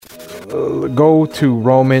go to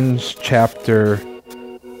Romans chapter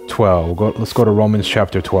 12. Let's go to Romans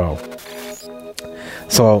chapter 12.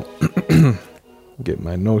 So, get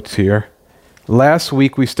my notes here. Last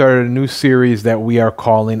week, we started a new series that we are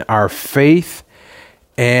calling Our Faith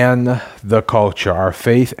and the Culture. Our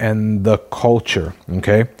Faith and the Culture,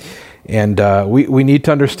 okay? And we need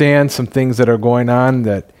to understand some things that are going on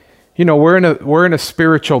that, you know, we're in a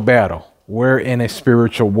spiritual battle. We're in a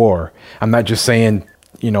spiritual war. I'm not just saying,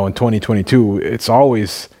 you know, in 2022, it's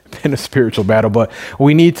always been a spiritual battle, but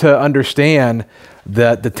we need to understand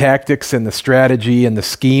the tactics and the strategy and the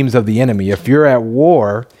schemes of the enemy. If you're at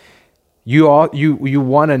war, you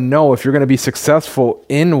want to know if you're going to be successful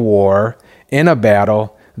in war, in a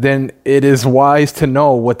battle, then it is wise to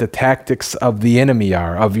know what the tactics of the enemy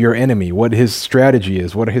are, of your enemy, what his strategy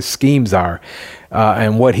is, what his schemes are,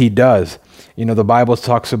 and what he does. You know, the Bible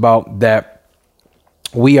talks about that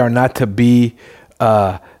we are not to be,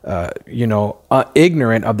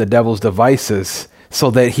 ignorant of the devil's devices, so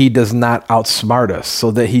that he does not outsmart us,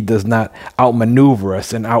 so that he does not outmaneuver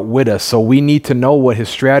us and outwit us. So we need to know what his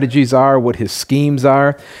strategies are, what his schemes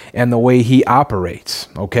are, and the way he operates,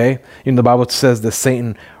 okay? You know, the Bible says that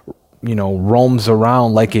Satan, you know, roams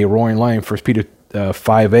around like a roaring lion, 1 Peter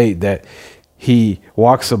 5:8, that he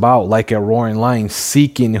walks about like a roaring lion,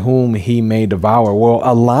 seeking whom he may devour. Well,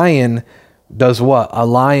 a lion does what? A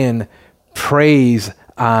lion preys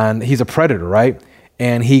on, he's a predator, right?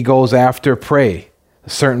 And he goes after prey.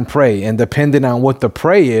 Certain prey, and depending on what the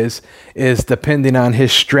prey is depending on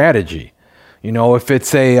his strategy. You know, if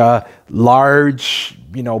it's a large,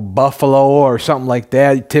 you know, buffalo or something like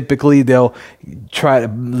that, typically the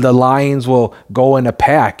lions will go in a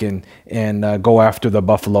pack and go after the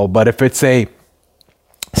buffalo. But if it's a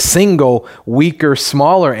single, weaker,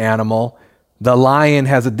 smaller animal, the lion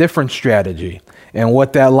has a different strategy. And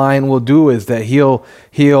what that lion will do is that he'll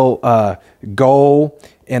go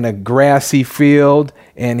in a grassy field,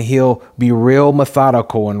 and he'll be real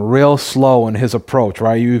methodical and real slow in his approach,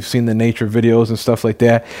 right? You've seen the nature videos and stuff like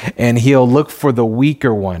that. And he'll look for the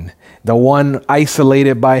weaker one, the one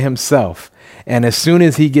isolated by himself. And as soon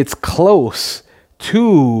as he gets close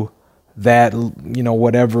to that, you know,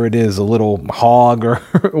 whatever it is, a little hog or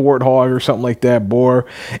warthog or something like that, boar,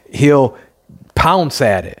 he'll pounce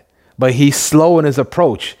at it. But he's slow in his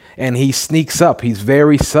approach, and he sneaks up. He's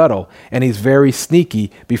very subtle, and he's very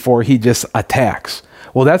sneaky before he just attacks.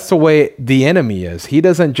 Well, that's the way the enemy is. He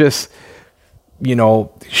doesn't just, you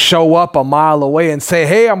know, show up a mile away and say,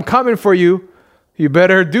 hey, I'm coming for you. You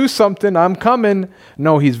better do something. I'm coming.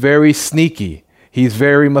 No, he's very sneaky. He's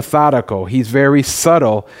very methodical. He's very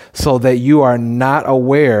subtle, so that you are not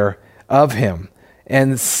aware of him.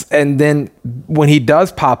 And then when he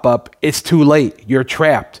does pop up, it's too late. You're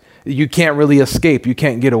trapped. You can't really escape. You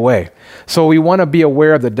can't get away. So we want to be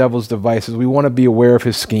aware of the devil's devices. We want to be aware of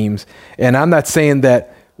his schemes. And I'm not saying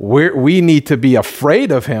that we need to be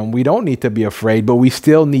afraid of him. We don't need to be afraid, but we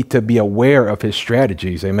still need to be aware of his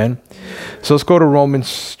strategies. Amen. So let's go to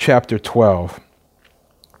Romans chapter 12.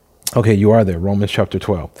 Okay, you are there. Romans chapter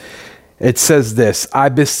 12. It says this: I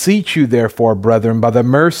beseech you, therefore, brethren, by the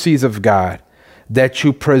mercies of God, that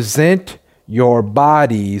you present your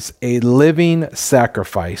bodies a living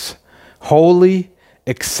sacrifice, holy,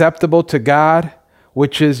 acceptable to God,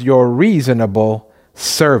 which is your reasonable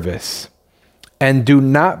service. And do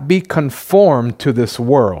not be conformed to this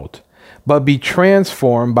world, but be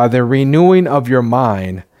transformed by the renewing of your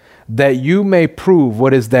mind, that you may prove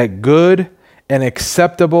what is that good and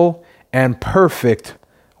acceptable and perfect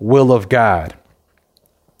will of God.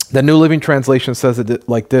 The New Living Translation says it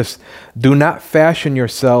like this: do not fashion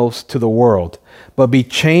yourselves to the world, but be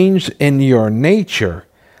changed in your nature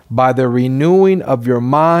by the renewing of your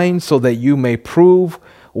mind, so that you may prove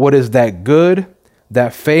what is that good,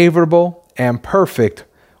 that favorable, and perfect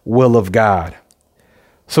will of God.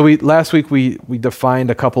 So last week we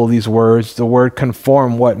defined a couple of these words. The word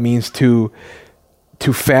conform, what means to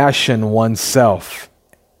fashion oneself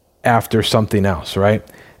after something else, right?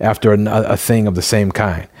 After a thing of the same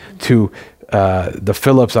kind. To the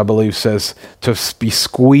Phillips, I believe, says to be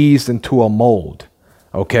squeezed into a mold.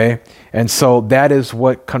 Okay? And so that is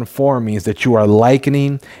what conform means, that you are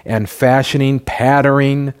likening and fashioning,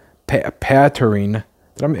 patterning.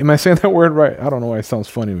 Am I saying that word right? I don't know why it sounds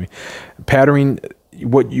funny to me. Patterning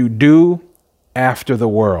what you do after the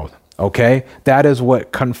world. Okay? That is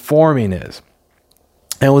what conforming is.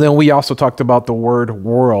 And then we also talked about the word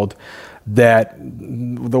world, that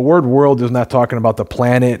the word world is not talking about the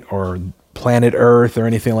planet or planet Earth or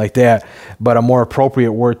anything like that, but a more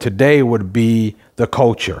appropriate word today would be the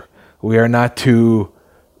culture. We are not to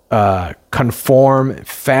conform,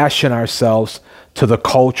 fashion ourselves to the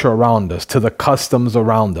culture around us, to the customs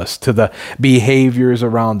around us, to the behaviors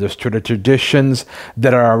around us, to the traditions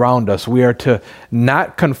that are around us. We are to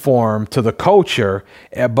not conform to the culture,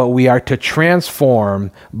 but we are to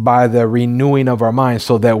transform by the renewing of our minds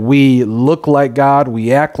so that we look like God,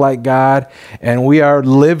 we act like God, and we are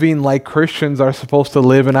living like Christians are supposed to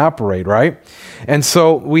live and operate, right? And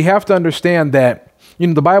so we have to understand that,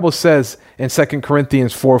 the Bible says in 2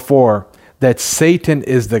 Corinthians 4:4, that Satan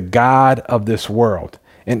is the god of this world,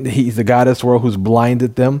 and he's the god of this world who's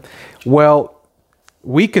blinded them. Well,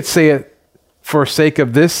 we could say it for sake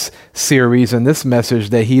of this series and this message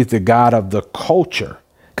that he's the god of the culture,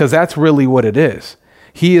 because that's really what it is.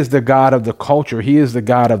 He is the god of the culture. He is the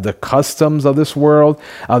god of the customs of this world,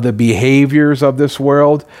 of the behaviors of this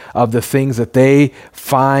world, of the things that they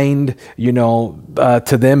find,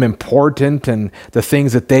 to them important, and the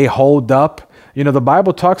things that they hold up. The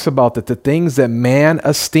Bible talks about that the things that man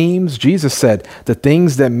esteems, Jesus said, the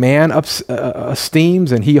things that man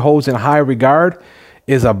esteems and he holds in high regard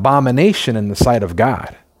is abomination in the sight of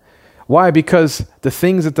God. Why? Because the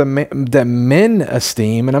things that that men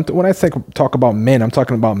esteem, and when I talk about men, I'm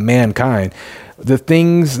talking about mankind. The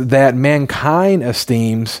things that mankind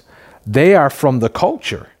esteems, they are from the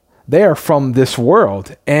culture. They are from this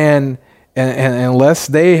world, and unless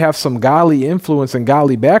they have some godly influence and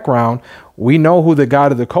godly background, we know who the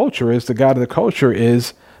god of the culture is. The god of the culture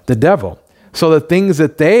is the devil. So the things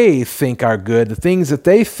that they think are good, the things that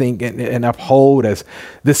they think and uphold as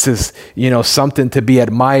this is, something to be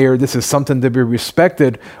admired, this is something to be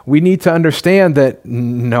respected, we need to understand that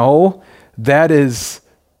no, that is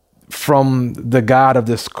from the god of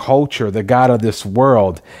this culture, the god of this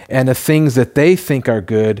world, and the things that they think are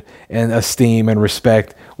good and esteem and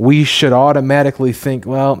respect, we should automatically think,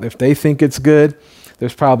 well, if they think it's good,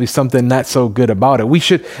 there's probably something not so good about it.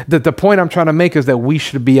 The point I'm trying to make is that we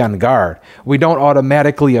should be on guard. We don't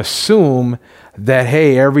automatically assume that,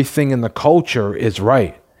 hey, everything in the culture is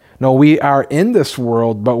right. No, we are in this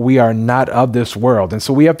world, but we are not of this world. And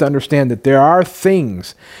so we have to understand that there are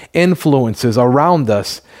things, influences around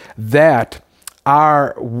us that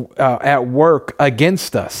are at work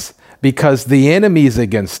against us, because the enemy is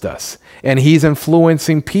against us and he's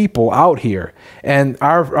influencing people out here. And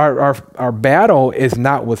our battle is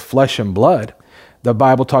not with flesh and blood. The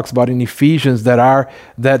Bible talks about in Ephesians that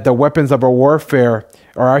the weapons of our warfare,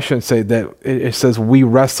 or I shouldn't say that, it says we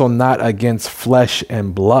wrestle not against flesh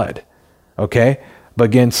and blood, okay, but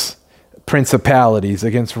against principalities,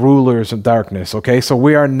 against rulers of darkness, okay? So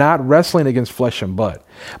we are not wrestling against flesh and blood,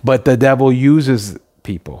 but the devil uses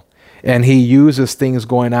people. And he uses things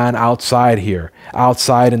going on outside here,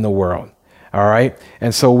 outside in the world. All right.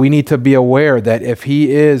 And so we need to be aware that if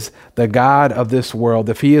he is the god of this world,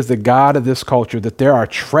 if he is the god of this culture, that there are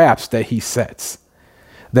traps that he sets.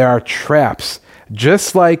 There are traps,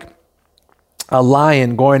 just like a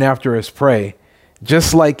lion going after his prey,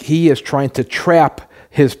 just like he is trying to trap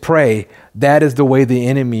his prey. That is the way the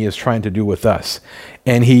enemy is trying to do with us.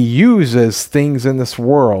 And he uses things in this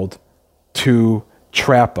world to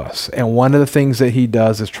trap us. And one of the things that he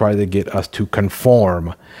does is try to get us to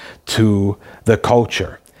conform to the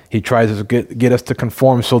culture. He tries to get us to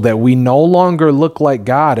conform so that we no longer look like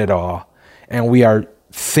God at all. And we are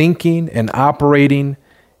thinking and operating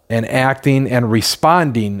and acting and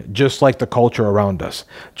responding just like the culture around us,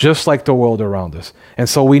 just like the world around us. And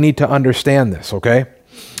so we need to understand this, okay?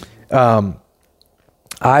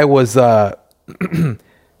 I was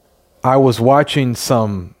watching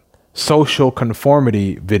some social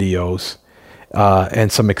conformity videos and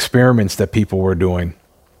some experiments that people were doing.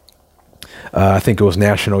 I think it was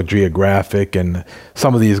National Geographic, and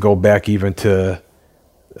some of these go back even to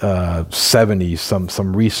 70s,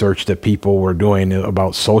 some research that people were doing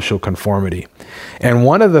about social conformity. And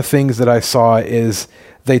one of the things that I saw is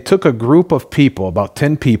they took a group of people, about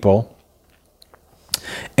 10 people,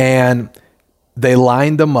 and they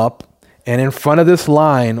lined them up. And in front of this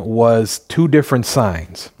line was two different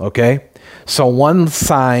signs, okay? So one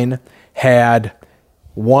sign had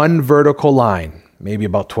one vertical line, maybe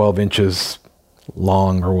about 12 inches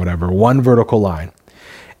long or whatever, one vertical line.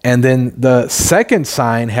 And then the second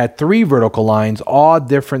sign had three vertical lines, all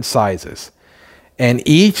different sizes. And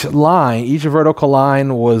each vertical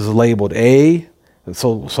line was labeled A.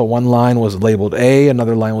 So one line was labeled A,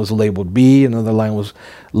 another line was labeled B, another line was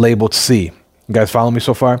labeled C. You guys follow me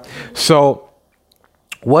so far? So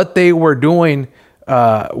what they were doing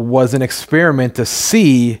was an experiment to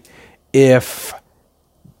see if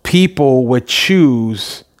people would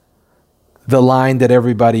choose the line that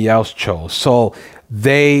everybody else chose. So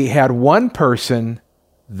they had one person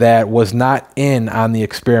that was not in on the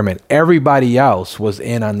experiment. Everybody else was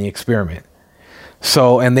in on the experiment.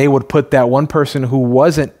 So, and they would put that one person who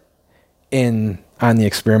wasn't on the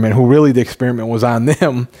experiment, who really the experiment was on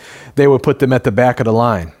them, they would put them at the back of the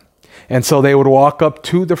line. And so they would walk up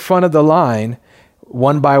to the front of the line,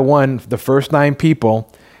 one by one, the first 9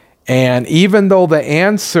 people. And even though the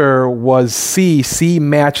answer was C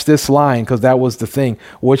matched this line, because that was the thing,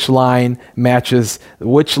 which line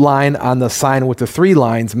on the sign with the 3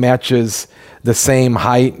 lines matches the same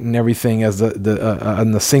height and everything as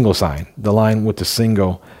on the single sign, the sign with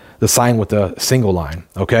the single line.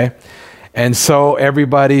 Okay. And so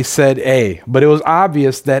everybody said A, but it was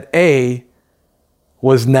obvious that A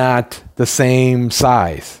was not the same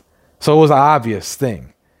size. So it was an obvious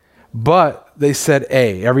thing, but they said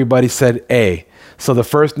A. Everybody said A. So the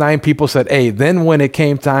first 9 people said A. Then when it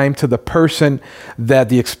came time to the person that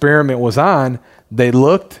the experiment was on, they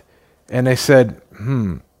looked and they said,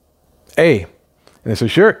 A. And they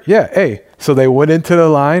said, sure, yeah, A. So they went into the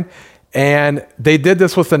line, and they did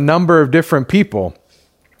this with a number of different people.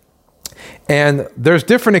 And there's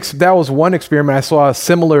that was one experiment. I saw a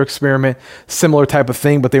similar experiment, similar type of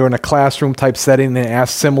thing, but they were in a classroom type setting and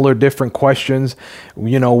asked similar different questions,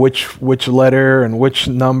 which letter and which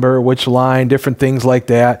number, which line, different things like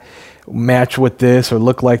that, match with this or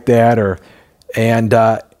look like that. And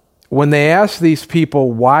when they asked these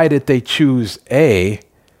people, why did they choose A?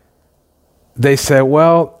 They said,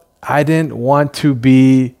 well, I didn't want to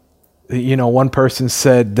be, one person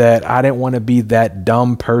said that I didn't want to be that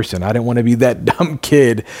dumb person. I didn't want to be that dumb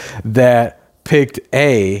kid that picked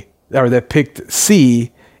A or that picked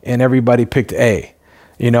C and everybody picked A,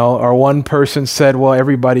 or one person said, well,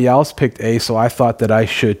 everybody else picked A, so I thought that I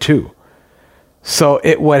should too. So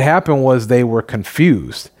what happened was they were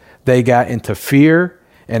confused. They got into fear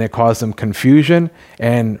and it caused them confusion.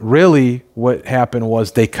 And really what happened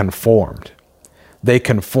was they conformed. They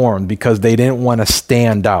conformed because they didn't want to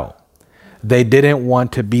stand out. They didn't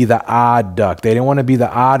want to be the odd duck. They didn't want to be the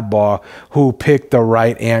oddball who picked the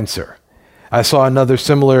right answer. I saw another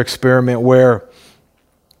similar experiment where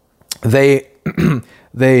they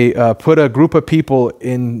put a group of people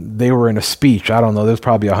they were in a speech. I don't know, there's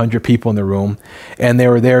probably 100 people in the room, and they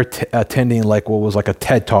were there attending what was like a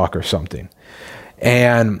TED Talk or something.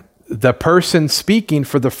 And the person speaking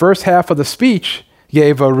for the first half of the speech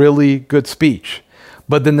gave a really good speech.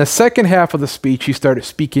 But then the second half of the speech, he started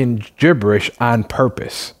speaking gibberish on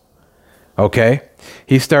purpose. Okay?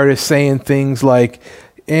 He started saying things like,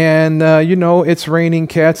 and, it's raining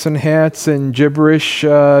cats and hats and gibberish,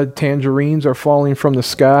 tangerines are falling from the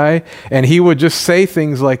sky. And he would just say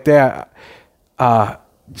things like that that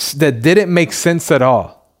didn't make sense at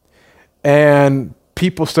all. And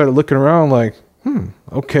people started looking around like,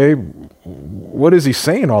 okay, what is he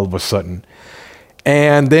saying all of a sudden?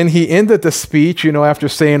 And then he ended the speech, after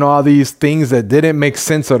saying all these things that didn't make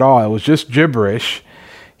sense at all. It was just gibberish.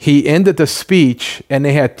 He ended the speech, and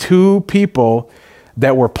they had 2 people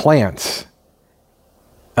that were plants.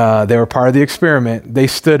 They were part of the experiment. They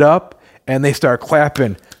stood up, and they started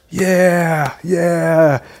clapping.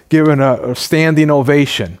 Yeah, giving a standing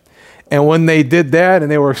ovation. And when they did that,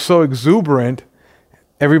 and they were so exuberant,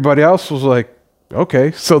 everybody else was like,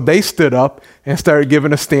 okay. So they stood up and started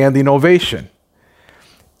giving a standing ovation.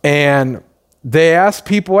 And they asked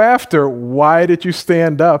people after, why did you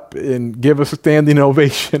stand up and give us a standing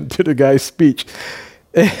ovation to the guy's speech?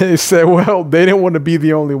 And they said, well, they didn't want to be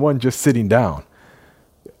the only one just sitting down.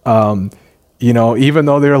 Even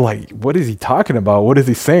though they're like, what is he talking about? What is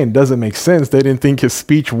he saying? Doesn't make sense. They didn't think his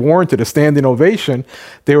speech warranted a standing ovation.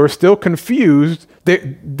 They were still confused. They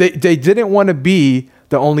didn't want to be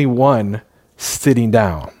the only one sitting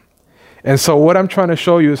down. And so what I'm trying to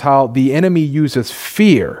show you is how the enemy uses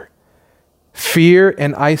fear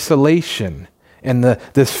and isolation, and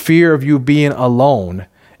this fear of you being alone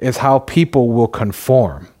is how people will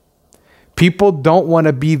conform. People don't want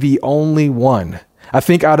to be the only one. I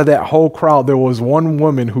think out of that whole crowd, there was one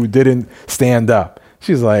woman who didn't stand up.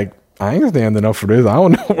 She's like, I ain't standing up for this. I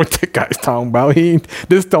don't know what the guy's talking about.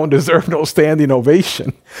 This don't deserve no standing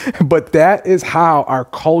ovation. But that is how our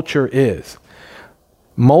culture is.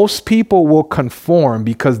 Most people will conform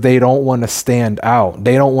because they don't want to stand out.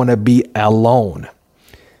 They don't want to be alone.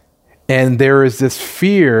 And there is this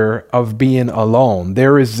fear of being alone.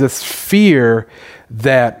 There is this fear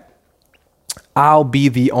that I'll be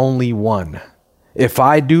the only one. If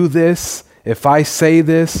I do this, if I say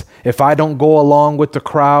this, if I don't go along with the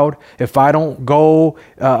crowd, if I don't go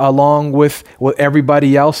along with what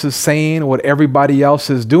everybody else is saying, what everybody else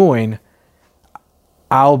is doing,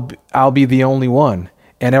 I'll be the only one.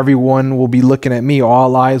 And everyone will be looking at me.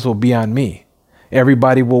 All eyes will be on me.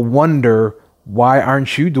 Everybody will wonder, why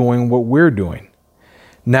aren't you doing what we're doing?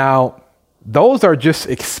 Now, Those are just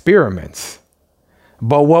experiments.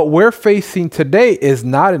 But what we're facing today is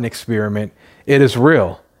not an experiment. It is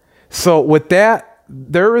real. So with that,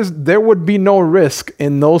 there would be no risk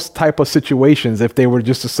in those type of situations if they were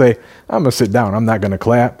just to say, I'm going to sit down, I'm not going to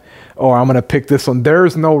clap, or I'm going to pick this one.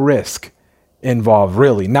 There's no risk involved,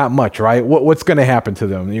 really, not much, right? What's going to happen to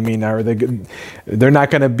them? You mean, they're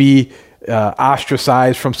not going to be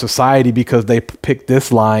ostracized from society because they picked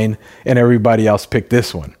this line and everybody else picked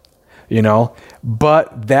this one, you know?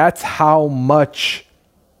 But that's how much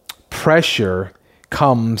pressure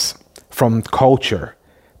comes from culture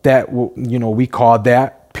that, you know, we call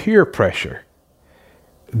that peer pressure.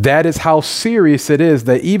 That is how serious it is,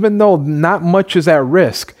 that even though not much is at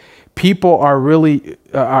risk, people are really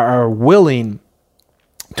are willing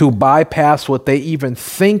to bypass what they even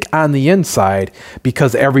think on the inside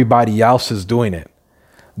because everybody else is doing it.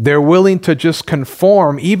 They're willing to just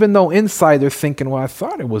conform, even though inside they're thinking, well, I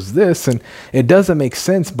thought it was this and it doesn't make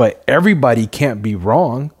sense, but everybody can't be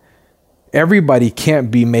wrong. Everybody can't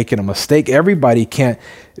be making a mistake. Everybody can't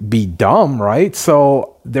be dumb, right?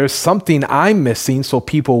 So there's something I'm missing, so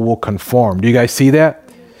people will conform. Do you guys see that?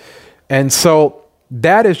 And so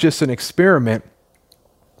that is just an experiment.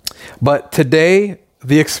 But today,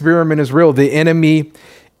 the experiment is real. The enemy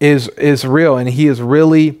is real, and he is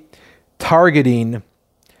really targeting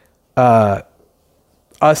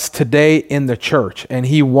us today in the church, and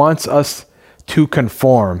he wants us to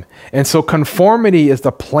conform. And so conformity is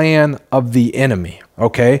the plan of the enemy,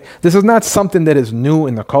 okay? This is not something that is new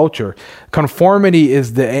in the culture. Conformity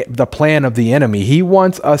is the plan of the enemy. He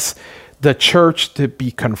wants us, the church, to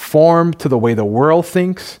be conformed to the way the world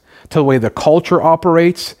thinks, to the way the culture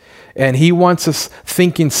operates, and he wants us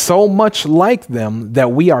thinking so much like them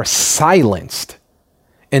that we are silenced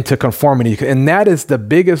into conformity. And that is the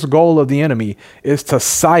biggest goal of the enemy, is to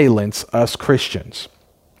silence us Christians.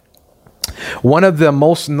 One of the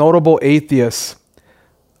most notable atheists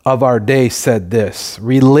of our day said this: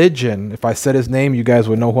 religion, if I said his name, you guys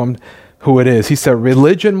would know who it is. He said,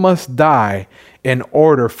 religion must die in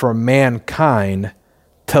order for mankind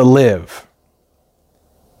to live.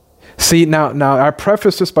 See, now I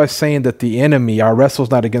preface this by saying that the enemy, our wrestle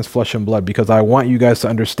is not against flesh and blood, because I want you guys to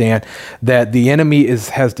understand that the enemy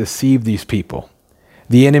has deceived these people.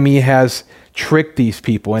 The enemy has tricked these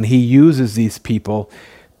people, and he uses these people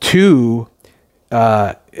to,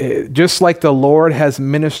 just like the Lord has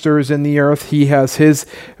ministers in the earth, he has his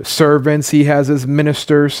servants, he has his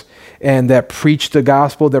ministers, and that preach the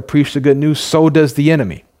gospel, that preach the good news, so does the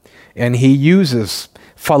enemy. And he uses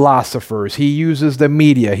philosophers, he uses the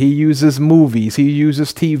media, he uses movies, he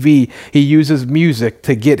uses TV, he uses music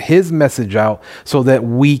to get his message out so that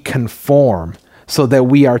we conform, so that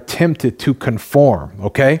we are tempted to conform,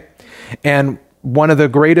 okay? And one of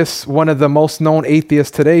the most known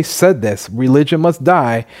atheists today said this: religion must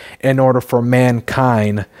die in order for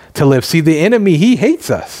mankind to live. See, the enemy, he hates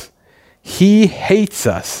us. He hates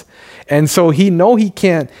us. And so he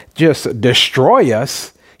can't just destroy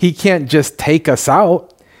us. He can't just take us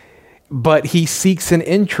out, but he seeks an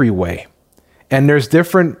entryway. And there's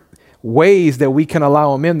different ways that we can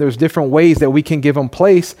allow him in. There's different ways that we can give him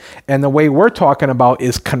place. And the way we're talking about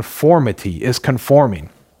is conformity, is conforming.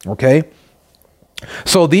 Okay?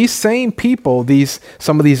 So these same people,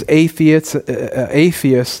 some of these atheists,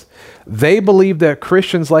 they believe that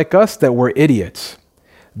Christians like us, that we're idiots.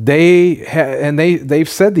 They've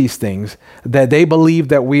said these things, that they believe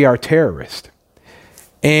that we are terrorists.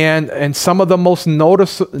 And some of the most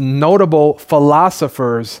notable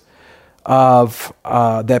philosophers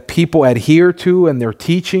that people adhere to in their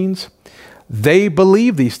teachings, they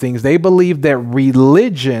believe these things. They believe that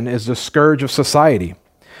religion is the scourge of society.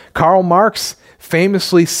 Karl Marx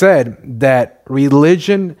famously said that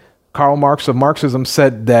Karl Marx of Marxism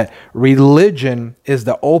said that religion is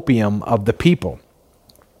the opium of the people.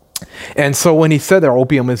 And so when he said that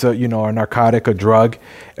opium is a narcotic, a drug,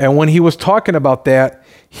 and when he was talking about that,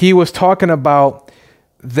 he was talking about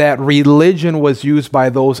that religion was used by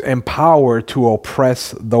those empowered to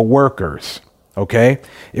oppress the workers. Okay,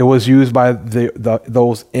 it was used by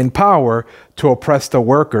those in power to oppress the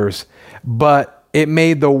workers, but it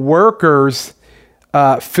made the workers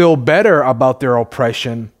feel better about their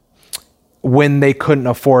oppression when they couldn't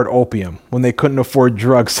afford opium, when they couldn't afford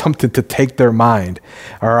drugs, something to take their mind.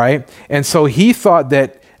 All right. And so he thought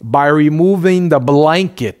that by removing the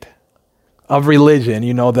blanket of religion,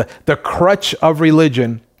 the crutch of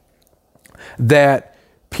religion, that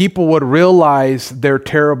people would realize their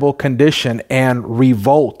terrible condition and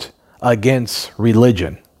revolt against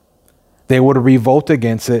religion. They would revolt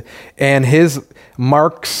against it. And his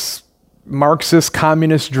Marxist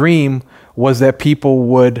communist dream was that people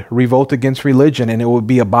would revolt against religion and it would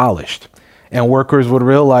be abolished. And workers would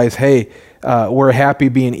realize, hey, we're happy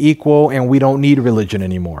being equal and we don't need religion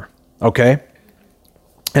anymore. Okay?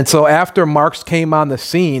 And so after Marx came on the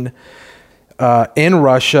scene in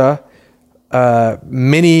Russia,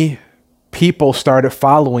 many people started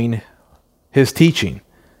following his teaching.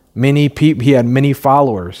 He had many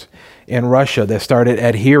followers in Russia that started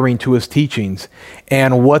adhering to his teachings.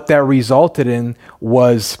 And what that resulted in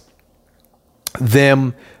was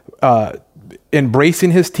them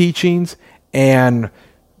embracing his teachings and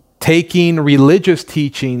taking religious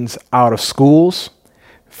teachings out of schools,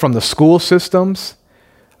 from the school systems.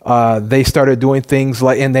 They started doing things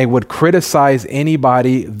like, and they would criticize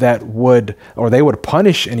anybody that would, or they would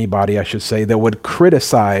punish anybody, I should say, that would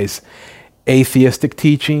criticize atheistic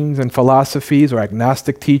teachings and philosophies or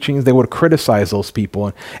agnostic teachings. They would criticize those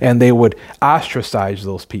people and they would ostracize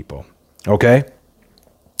those people. Okay.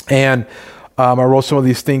 And I wrote some of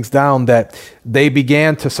these things down, that they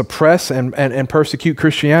began to suppress and persecute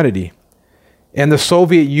Christianity. And the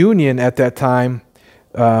Soviet Union at that time,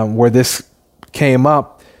 where this came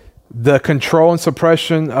up, the control and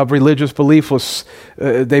suppression of religious belief was,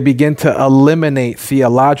 they began to eliminate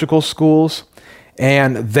theological schools.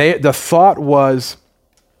 And the thought was,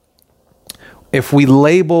 if we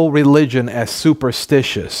label religion as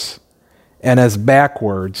superstitious and as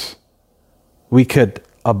backwards, we could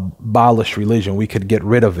abolish religion. We could get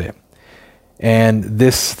rid of it. And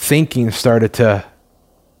this thinking started to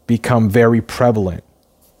become very prevalent.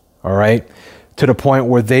 All right. To the point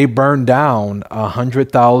where they burned down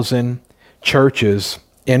 100,000 churches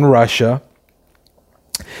in Russia.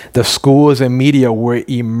 The schools and media were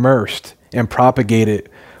immersed and propagated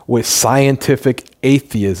with scientific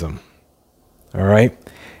atheism. All right.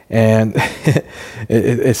 And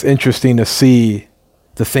it's interesting to see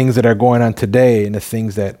the things that are going on today and the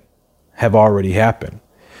things that have already happened.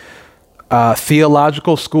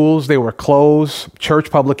 Theological schools, they were closed.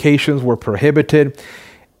 Church publications were prohibited,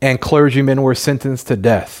 and clergymen were sentenced to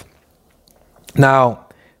death. Now,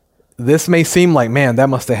 this may seem like, man, that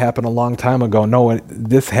must have happened a long time ago. No,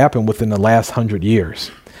 this happened within the last 100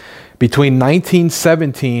 years. Between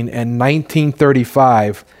 1917 and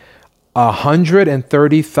 1935,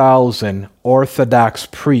 130,000 Orthodox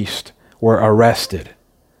priests were arrested.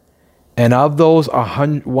 And of those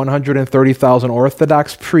 130,000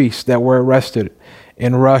 Orthodox priests that were arrested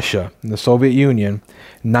in Russia, in the Soviet Union,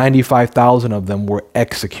 95,000 of them were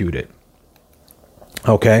executed.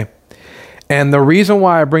 Okay? And the reason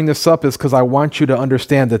why I bring this up is because I want you to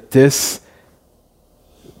understand that this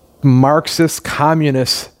Marxist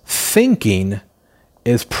communist thinking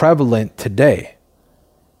is prevalent today.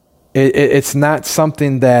 It's not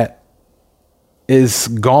something that is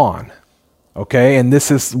gone. Okay? And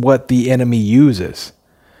this is what the enemy uses.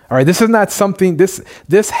 All right, this is not something,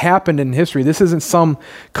 this happened in history. This isn't some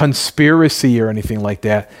conspiracy or anything like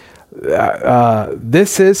that.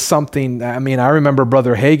 This is something, I mean, I remember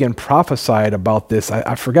Brother Hagin prophesied about this.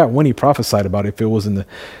 I forgot when he prophesied about it, if it was in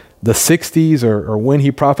the 60s or when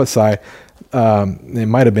he prophesied. It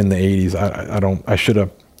might have been the 80s. I should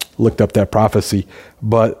have looked up that prophecy.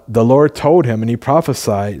 But the Lord told him, and he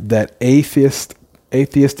prophesied that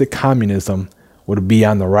atheistic communism would be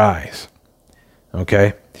on the rise.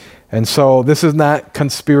 Okay? And so this is not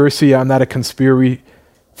conspiracy. I'm not a conspiracy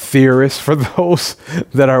theorist, for those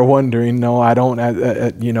that are wondering. No, I don't.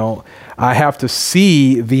 I have to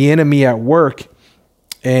see the enemy at work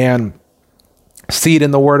and see it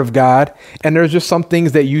in the Word of God. And there's just some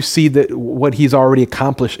things that you see that what he's already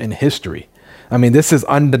accomplished in history. I mean, this is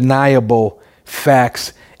undeniable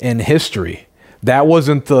facts in history. That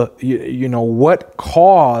wasn't what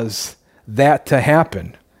caused that to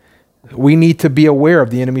happen. We need to be aware of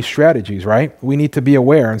the enemy's strategies, right? We need to be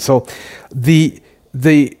aware. And so the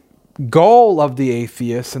goal of the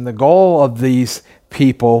atheists and the goal of these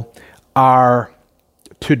people are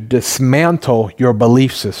to dismantle your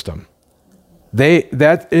belief system.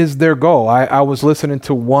 That is their goal. I was listening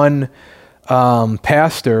to one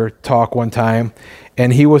pastor talk one time,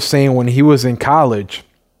 and he was saying when he was in college,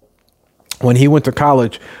 when he went to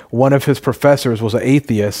college, one of his professors was an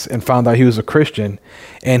atheist and found out he was a Christian.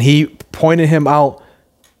 And he pointed him out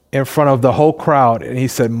in front of the whole crowd. And he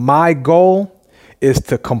said, my goal is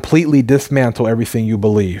to completely dismantle everything you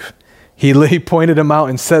believe. He pointed him out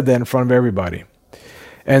and said that in front of everybody.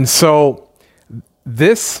 And so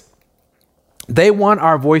they want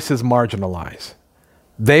our voices marginalized.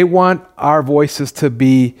 They want our voices to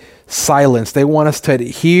be silenced. They want us to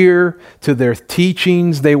adhere to their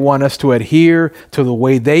teachings. They want us to adhere to the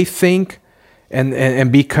way they think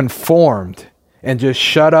and be conformed and just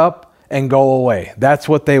shut up and go away. That's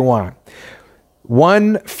what they want.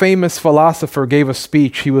 One famous philosopher gave a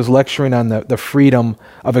speech. He was lecturing on the freedom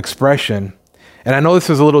of expression. And I know this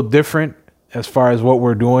is a little different as far as what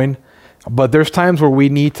we're doing, but there's times where we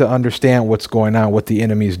need to understand what's going on, what the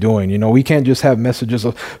enemy's doing. You know, we can't just have messages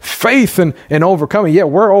of faith and overcoming. Yeah,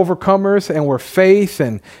 we're overcomers and we're faith,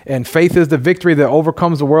 and faith is the victory that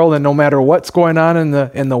overcomes the world. And no matter what's going on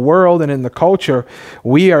in the world and in the culture,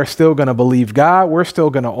 we are still going to believe God. We're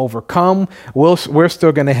still going to overcome. We're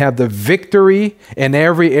still going to have the victory in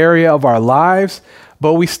every area of our lives.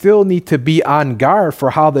 But we still need to be on guard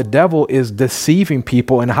for how the devil is deceiving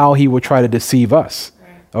people and how he will try to deceive us.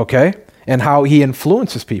 Okay? And how he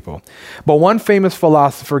influences people. But one famous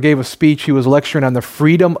philosopher gave a speech. He was lecturing on the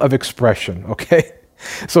freedom of expression. Okay?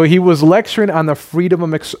 So he was lecturing on the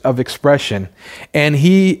freedom of expression. And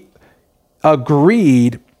he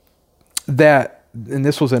agreed that, and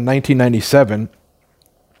this was in 1997,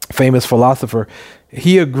 famous philosopher,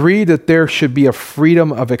 he agreed that there should be a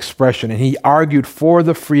freedom of expression. And he argued for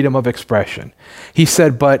the freedom of expression. He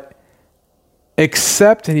said, but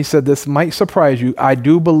except, and he said, this might surprise you, I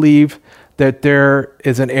do believe that there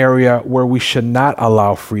is an area where we should not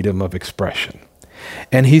allow freedom of expression.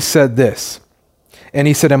 And he said this, and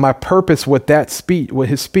he said, and my purpose with that speech, with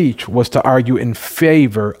his speech, was to argue in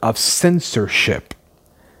favor of censorship.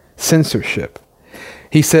 Censorship.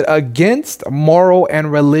 He said, against moral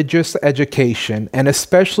and religious education, and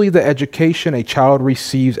especially the education a child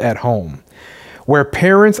receives at home, where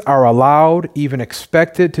parents are allowed, even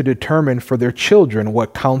expected, to determine for their children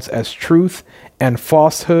what counts as truth and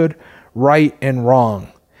falsehood, right and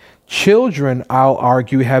wrong. Children, I'll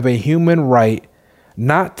argue, have a human right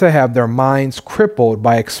not to have their minds crippled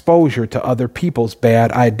by exposure to other people's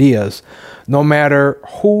bad ideas, no matter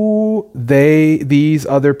who these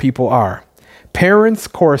other people are. Parents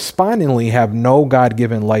correspondingly have no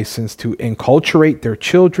God-given license to enculturate their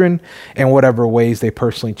children in whatever ways they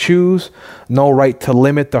personally choose, no right to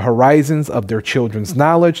limit the horizons of their children's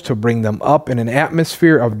knowledge, to bring them up in an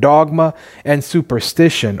atmosphere of dogma and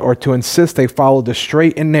superstition, or to insist they follow the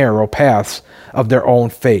straight and narrow paths of their own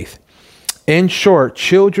faith. In short,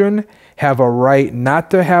 children have a right not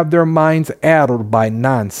to have their minds addled by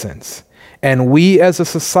nonsense, and we as a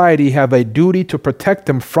society have a duty to protect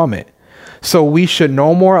them from it. So we should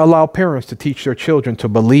no more allow parents to teach their children to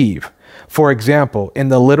believe, for example, in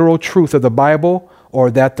the literal truth of the Bible, or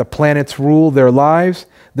that the planets rule their lives,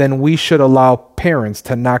 than we should allow parents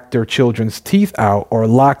to knock their children's teeth out or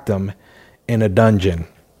lock them in a dungeon.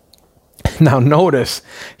 Now notice,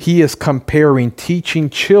 he is comparing teaching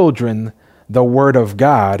children the word of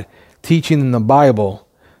God, teaching them the Bible,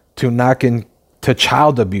 to knocking to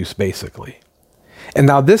child abuse, basically. And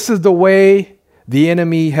now this is the way the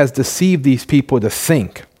enemy has deceived these people to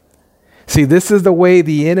think. See, this is the way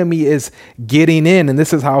the enemy is getting in, and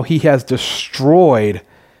this is how he has destroyed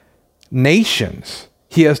nations.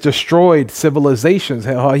 He has destroyed civilizations.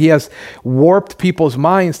 He has warped people's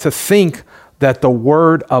minds to think that the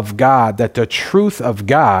word of God, that the truth of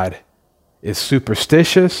God is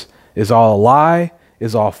superstitious, is all a lie,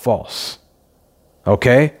 is all false.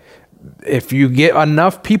 Okay? If you get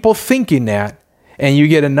enough people thinking that, and you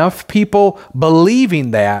get enough people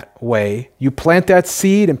believing that way, you plant that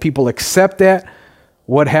seed and people accept that,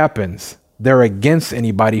 what happens? They're against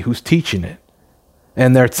anybody who's teaching it.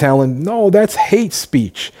 And they're telling, no, that's hate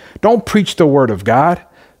speech. Don't preach the word of God.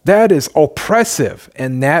 That is oppressive.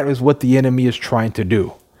 And that is what the enemy is trying to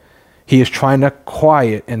do. He is trying to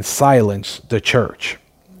quiet and silence the church.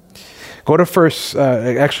 Go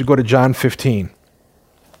to John 15.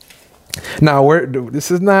 Now,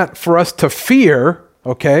 this is not for us to fear,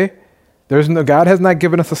 okay? God has not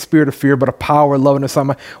given us a spirit of fear, but a power, love, and a sound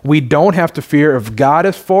mind. We don't have to fear. If God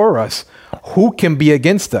is for us, who can be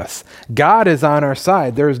against us? God is on our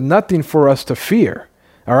side. There is nothing for us to fear.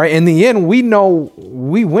 All right. In the end, we know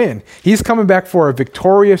we win. He's coming back for a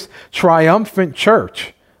victorious, triumphant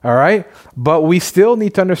church. All right. But we still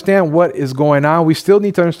need to understand what is going on. We still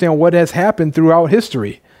need to understand what has happened throughout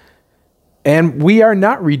history. And we are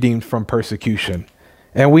not redeemed from persecution.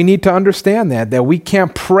 And we need to understand that we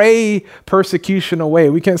can't pray persecution away.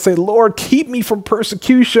 We can't say, Lord, keep me from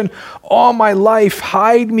persecution all my life.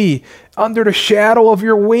 Hide me under the shadow of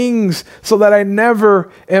your wings so that I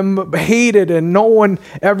never am hated and no one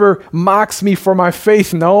ever mocks me for my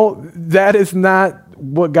faith. No, that is not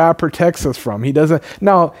what God protects us from. He doesn't.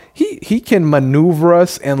 Now, he can maneuver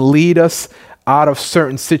us and lead us out of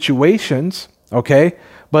certain situations, okay?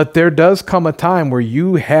 But there does come a time where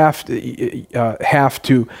you have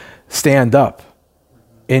to stand up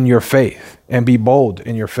in your faith and be bold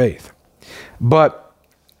in your faith. But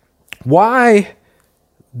why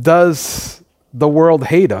does the world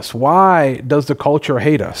hate us? Why does the culture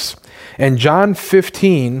hate us? And John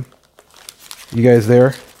 15, you guys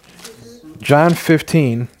there? John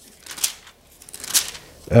 15,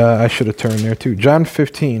 I should have turned there too. John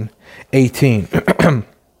 15:18.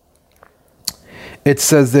 It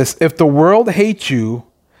says this, if the world hates you,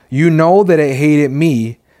 you know that it hated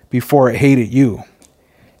me before it hated you.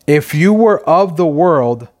 If you were of the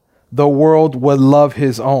world would love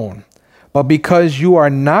his own. But because you are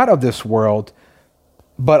not of this world,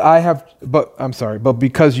 but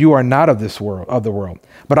because you are not of the world,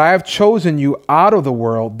 but I have chosen you out of the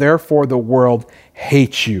world, therefore the world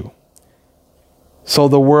hates you. So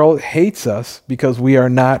the world hates us because we are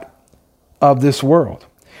not of this world.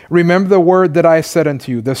 Remember the word that I said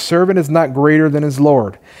unto you, the servant is not greater than his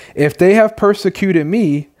Lord. If they have persecuted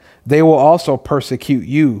me, they will also persecute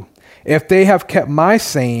you. If they have kept my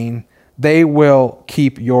saying, they will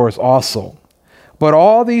keep yours also. But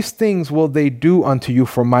all these things will they do unto you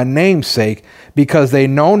for my name's sake, because they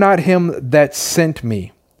know not him that sent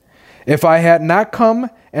me. If I had not come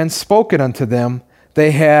and spoken unto them,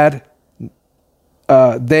 they had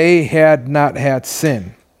not had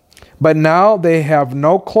sin. But now they have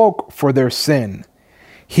no cloak for their sin.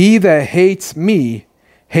 He that hates me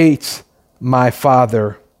hates my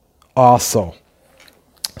Father also.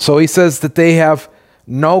 So he says that they have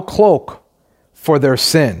no cloak for their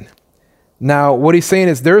sin. Now, what he's saying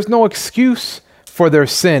is there's no excuse for their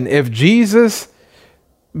sin.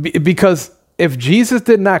 Because if Jesus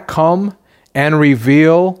did not come and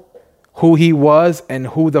reveal who he was and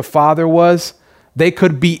who the Father was, they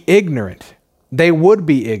could be ignorant. They would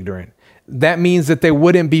be ignorant. That means that they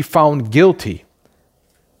wouldn't be found guilty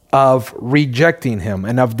of rejecting him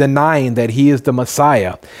and of denying that he is the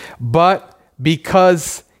Messiah. But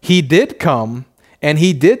because he did come and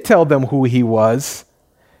he did tell them who he was,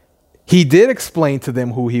 he did explain to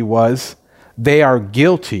them who he was, they are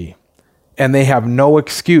guilty and they have no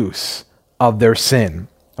excuse of their sin.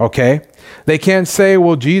 Okay? They can't say,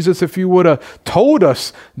 well, Jesus, if you would have told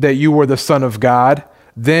us that you were the Son of God,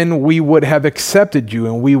 then we would have accepted you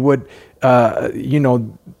and we would,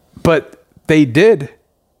 but they did,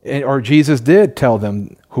 or Jesus did tell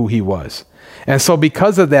them who he was. And so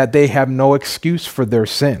because of that, they have no excuse for their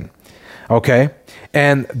sin. Okay?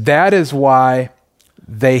 And that is why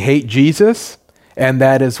they hate Jesus, and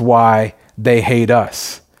that is why they hate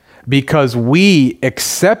us. Because we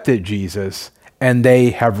accepted Jesus and they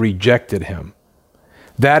have rejected him.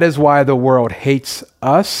 That is why the world hates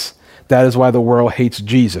us. That is why the world hates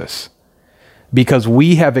Jesus. Because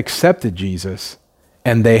we have accepted Jesus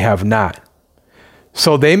and they have not.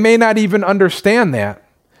 So they may not even understand that.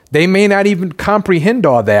 They may not even comprehend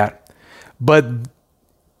all that. But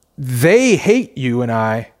they hate you and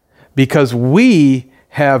I because we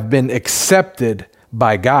have been accepted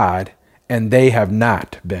by God and they have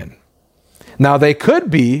not been. Now they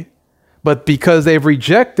could be, but because they've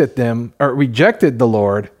rejected the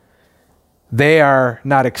Lord, they are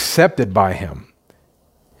not accepted by him.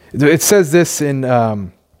 It says this in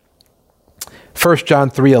 1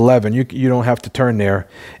 John 3:11. You don't have to turn there.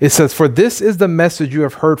 It says, for this is the message you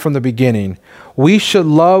have heard from the beginning. We should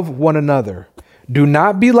love one another. Do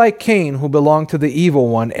not be like Cain, who belonged to the evil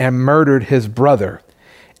one and murdered his brother.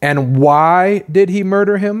 And why did he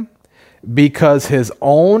murder him? Because his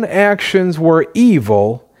own actions were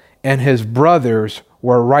evil and his brothers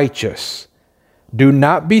were righteous. Do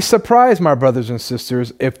not be surprised, my brothers and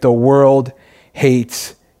sisters, if the world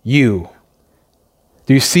hates you.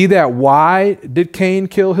 Do you see that? Why did Cain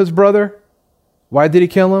kill his brother? Why did he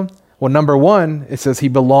kill him? Well, number one, it says he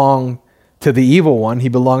belonged to the evil one. He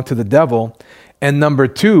belonged to the devil. And number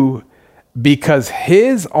two, because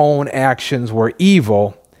his own actions were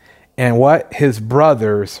evil and what? His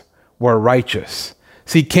brothers were righteous.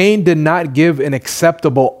 See, Cain did not give an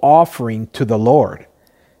acceptable offering to the Lord,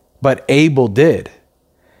 but Abel did.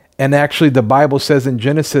 And actually, the Bible says in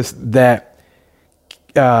Genesis that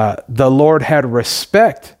the Lord had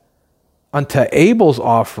respect unto Abel's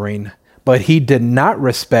offering, but he did not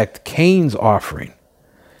respect Cain's offering.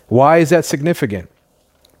 Why is that significant?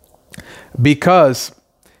 Because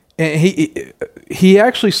he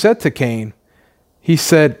actually said to Cain, he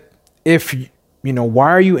said, why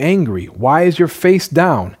are you angry? Why is your face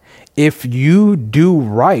down? If you do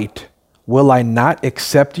right, will I not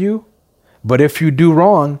accept you? But if you do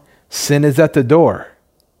wrong, sin is at the door.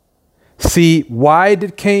 See, why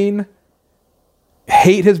did Cain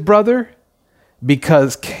hate his brother?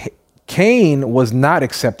 Because Cain was not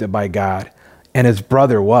accepted by God and his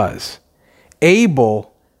brother was.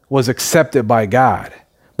 Abel was accepted by God,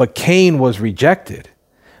 but Cain was rejected.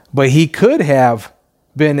 But he could have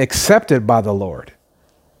been accepted by the Lord.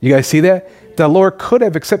 You guys see that? The Lord could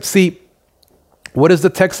have accepted. See, what is the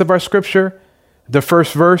text of our scripture? The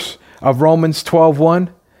first verse of Romans 12:1.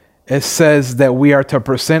 It says that we are to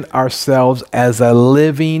present ourselves as a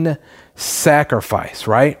living sacrifice,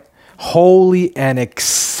 right? Holy and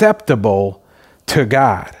acceptable to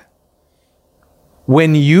God.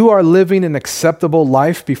 When you are living an acceptable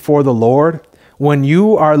life before the Lord, when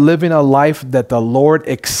you are living a life that the Lord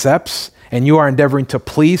accepts and you are endeavoring to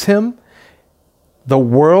please him, the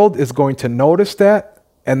world is going to notice that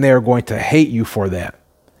and they're going to hate you for that.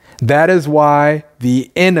 That is why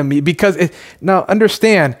the enemy, now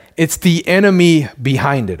understand, it's the enemy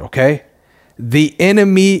behind it, okay? The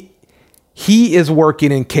enemy, he is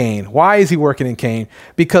working in Cain. Why is he working in Cain?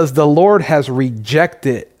 Because the Lord has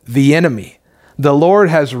rejected the enemy. The Lord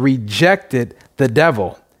has rejected the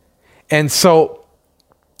devil. And so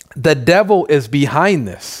the devil is behind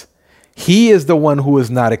this. He is the one who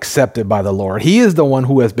is not accepted by the Lord. He is the one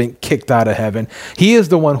who has been kicked out of heaven. He is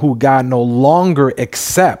the one who God no longer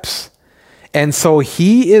accepts. And so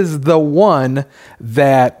he is the one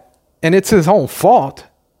that, and it's his own fault,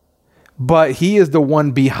 but he is the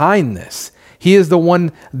one behind this. He is the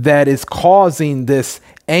one that is causing this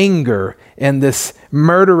anger and this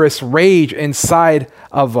murderous rage inside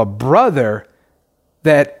of a brother,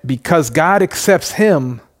 that because God accepts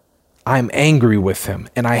him, I'm angry with him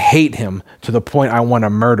and I hate him to the point I want to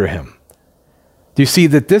murder him. Do you see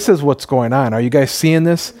that this is what's going on? Are you guys seeing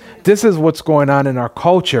this? This is what's going on in our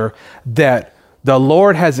culture, that the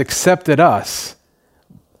Lord has accepted us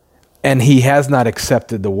and he has not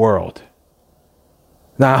accepted the world.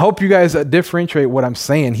 Now, I hope you guys differentiate what I'm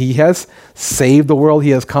saying. He has saved the world. He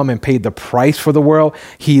has come and paid the price for the world.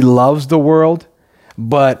 He loves the world.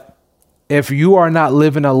 But if you are not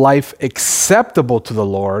living a life acceptable to the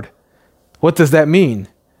Lord, what does that mean?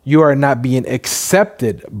 You are not being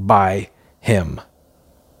accepted by him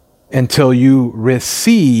until you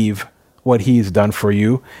receive what he's done for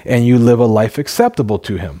you and you live a life acceptable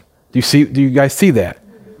to him. Do you guys see that?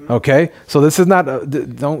 Okay. So this is not,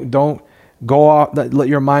 don't go off, let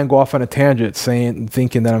your mind go off on a tangent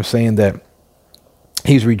thinking that I'm saying that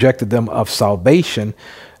he's rejected them of salvation.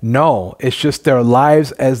 No, it's just their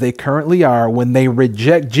lives as they currently are. When they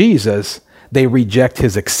reject Jesus, they reject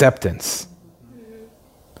his acceptance.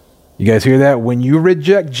 You guys hear that? When you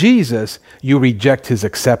reject Jesus, you reject his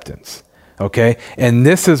acceptance. Okay? And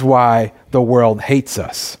this is why the world hates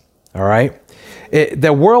us. All right?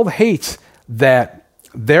 The world hates that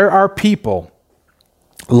there are people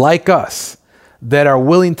like us that are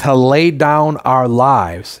willing to lay down our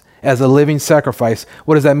lives as a living sacrifice.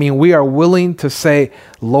 What does that mean? We are willing to say,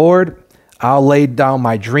 Lord, I'll lay down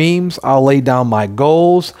my dreams. I'll lay down my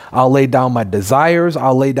goals. I'll lay down my desires.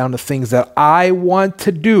 I'll lay down the things that I want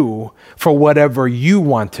to do for whatever you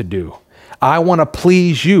want to do. I want to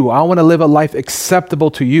please you. I want to live a life acceptable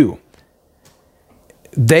to you.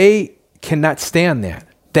 They cannot stand that.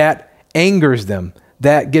 That angers them.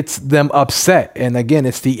 That gets them upset. And again,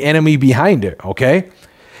 it's the enemy behind it, okay?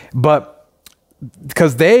 But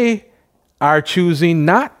because they are choosing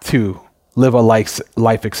not to live a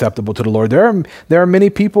life acceptable to the Lord. There are many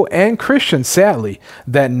people and Christians, sadly,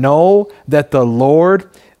 that know that the Lord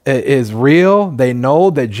is real. They know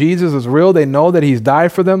that Jesus is real. They know that he's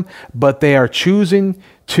died for them, but they are choosing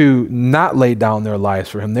to not lay down their lives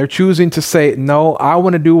for him. They're choosing to say, no, I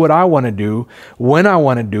want to do what I want to do, when I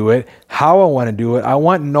want to do it, how I want to do it. I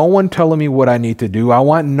want no one telling me what I need to do. I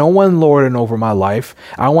want no one lording over my life.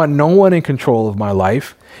 I want no one in control of my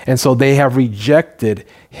life. And so they have rejected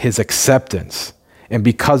his acceptance. And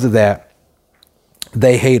because of that,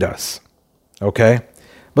 they hate us. Okay?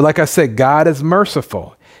 But like I said, God is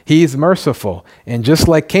merciful. He's merciful. And just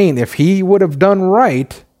like Cain, if he would have done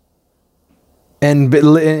right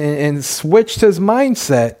and switched his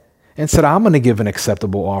mindset and said, I'm going to give an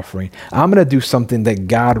acceptable offering, I'm going to do something that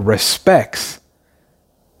God respects,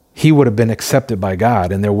 he would have been accepted by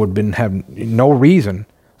God, and there would have no reason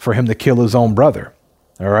for him to kill his own brother.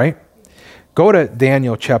 All right? Go to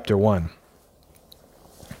Daniel chapter 1.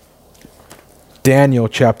 Daniel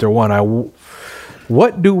chapter 1.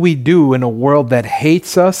 What do we do in a world that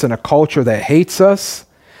hates us, in a culture that hates us,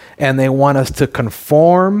 and they want us to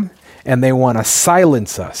conform, and they want to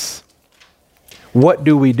silence us? What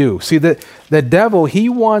do we do? See, the devil, he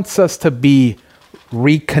wants us to be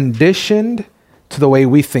reconditioned to the way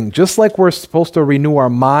we think. Just like we're supposed to renew our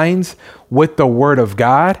minds with the word of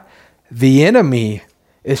God, the enemy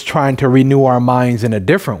is trying to renew our minds in a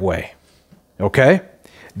different way. Okay?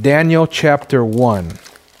 Daniel chapter 1.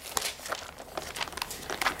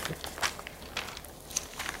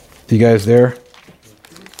 You guys there?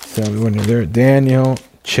 Tell me when you're there. Daniel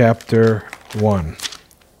chapter 1.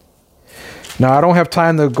 Now, I don't have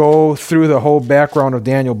time to go through the whole background of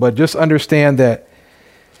Daniel, but just understand that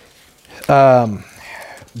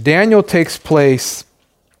Daniel takes place,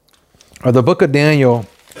 or the book of Daniel,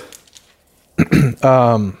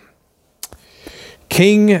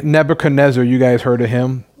 King Nebuchadnezzar, you guys heard of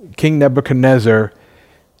him? King Nebuchadnezzar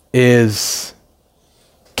is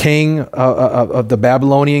king of the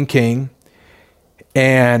Babylonian king.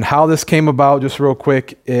 And how this came about, just real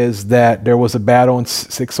quick, is that there was a battle in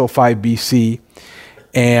 605 BC.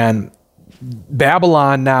 And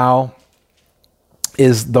Babylon now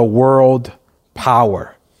is the world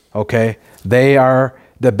power, okay? The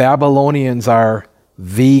Babylonians are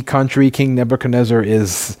the country. King Nebuchadnezzar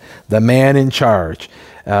is the man in charge.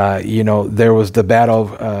 There was the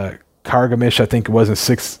battle of Carchemish, I think it was in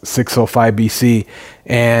 605 BC,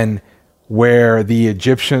 and where the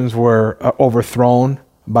Egyptians were overthrown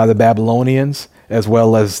by the Babylonians, as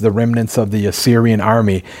well as the remnants of the Assyrian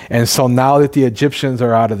army. And so now that the Egyptians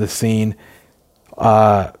are out of the scene,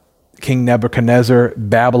 King Nebuchadnezzar,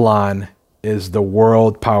 Babylon is the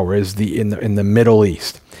world power, is in the Middle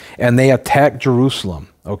East. And they attack Jerusalem,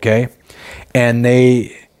 okay? And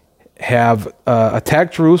they have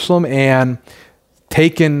attacked Jerusalem and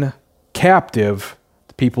taken captive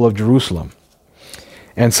the people of Jerusalem.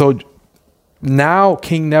 And so now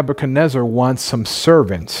King Nebuchadnezzar wants some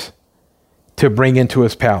servants to bring into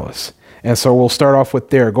his palace. And so we'll start off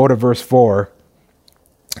with there. Go to verse 4.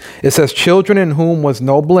 It says, children in whom was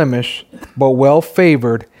no blemish, but well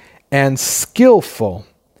favored and skillful,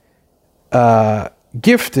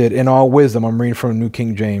 gifted in all wisdom. I'm reading from New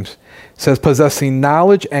King James. It says, possessing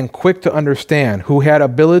knowledge and quick to understand, who had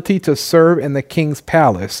ability to serve in the king's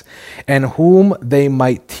palace, and whom they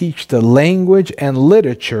might teach the language and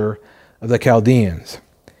literature of the Chaldeans.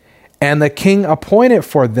 And the king appointed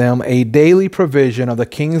for them a daily provision of the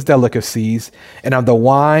king's delicacies and of the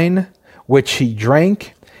wine which he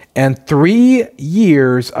drank, and 3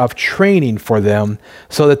 years of training for them,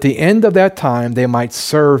 so that at the end of that time they might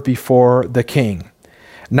serve before the king.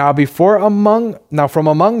 Now from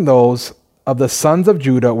among those of the sons of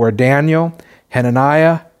Judah were Daniel,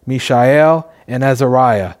 Hananiah, Mishael, and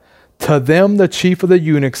Azariah. To them the chief of the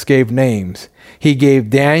eunuchs gave names. He gave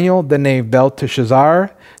Daniel the name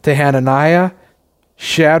Belteshazzar, to Hananiah,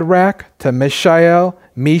 Shadrach, to Mishael,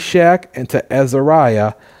 Meshach, and to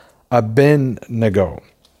Azariah, Abednego.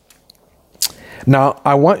 Now,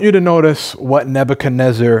 I want you to notice what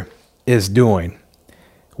Nebuchadnezzar is doing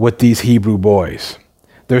with these Hebrew boys.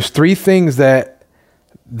 There's 3 things that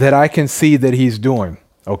I can see that he's doing,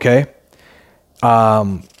 okay?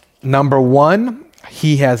 Number 1,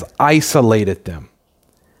 he has isolated them.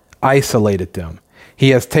 He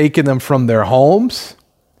has taken them from their homes.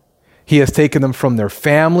 He has taken them from their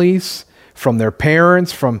families, from their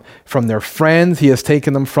parents, from their friends. He has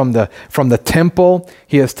taken them from the temple.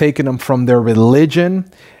 He has taken them from their religion,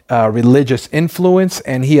 religious influence,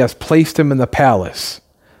 and he has placed them in the palace.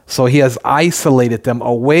 So he has isolated them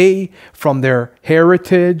away from their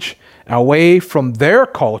heritage, away from their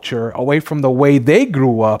culture, away from the way they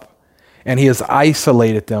grew up, and he has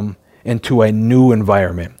isolated them into a new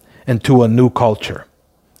environment, into a new culture.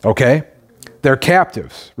 Okay? They're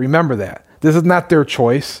captives. Remember that. This is not their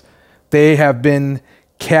choice. They have been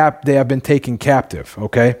taken captive,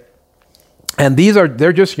 okay? And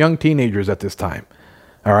they're just young teenagers at this time.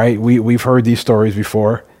 All right? We've heard these stories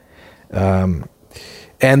before. And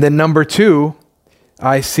then number 2,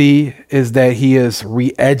 I see, is that he has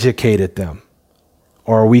re-educated them,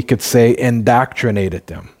 or we could say indoctrinated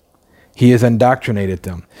them. He has indoctrinated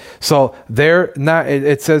them. So they're not,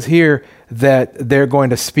 it says here that they're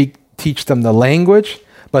going to teach them the language,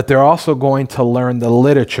 but they're also going to learn the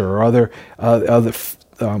literature. Or other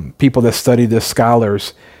people that study this,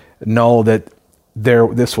 scholars, know that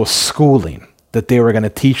this was schooling, that they were going to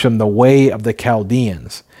teach them the way of the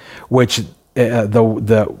Chaldeans, which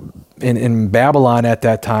in Babylon at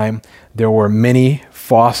that time, there were many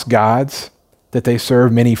false gods that they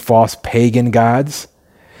served, many false pagan gods.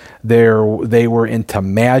 They were into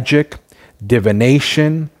magic,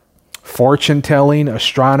 divination, fortune telling,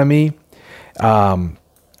 astronomy. And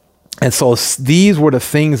so these were the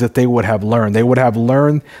things that they would have learned. They would have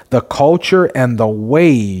learned the culture and the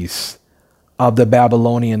ways of the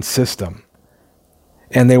Babylonian system.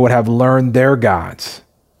 And they would have learned their gods.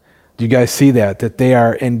 Do you guys see that? That they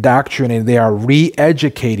are indoctrinating, they are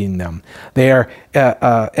re-educating them. They are,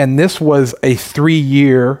 and this was a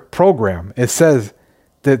 3-year program. It says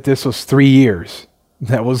that this was 3 years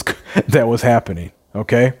that was happening.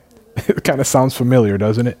 Okay, it kind of sounds familiar,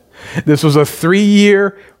 doesn't it? This was a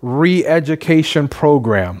 3-year re-education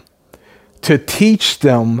program to teach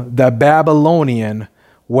them the Babylonian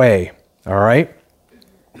way. All right.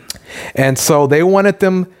 And so they wanted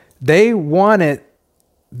them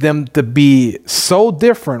to be so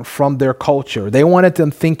different from their culture. They wanted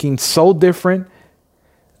them thinking so different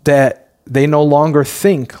that they no longer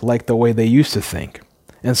think like the way they used to think.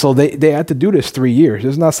 And so they had to do this 3 years.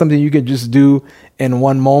 It's not something you could just do in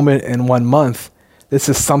one moment, in 1 month. This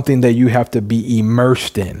is something that you have to be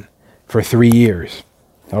immersed in for 3 years.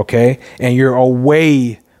 Okay? And you're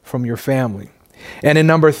away from your family. And in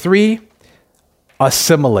number 3,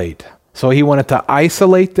 assimilate. So he wanted to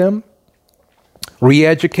isolate them,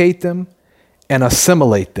 re-educate them, and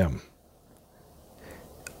assimilate them.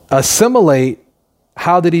 Assimilate,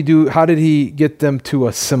 how did he get them to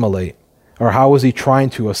assimilate? Or how was he trying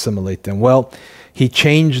to assimilate them? Well, he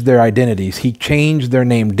changed their identities. He changed their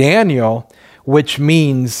name. Daniel, which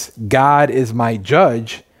means God is my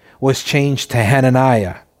judge, was changed to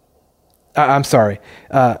Hananiah.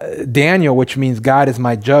 Daniel, which means God is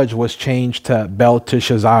my judge, was changed to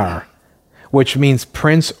Belteshazzar, which means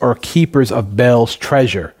prince or keepers of Bel's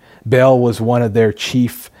treasure. Bel was one of their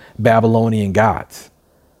chief Babylonian gods.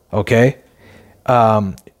 Okay?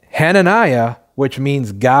 Hananiah, which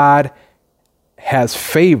means God has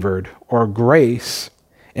favored or grace.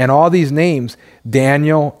 And all these names,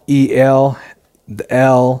 Daniel, El,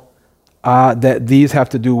 that these have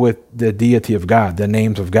to do with the deity of God, the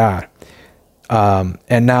names of God.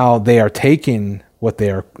 And now they are taking what they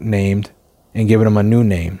are named and giving them a new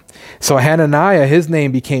name. So Hananiah, his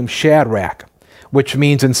name became Shadrach, which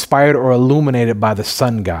means inspired or illuminated by the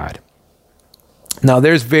sun god. Now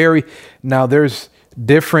there's different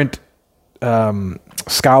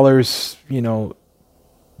scholars,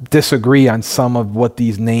 disagree on some of what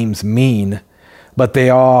these names mean, but they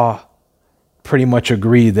all pretty much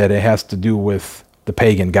agree that it has to do with the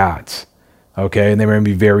pagan gods. Okay, and there may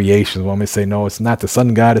be variations. One may say, no, it's not the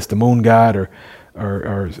sun god, it's the moon god,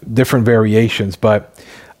 or different variations. But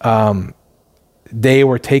they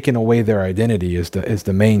were taking away their identity is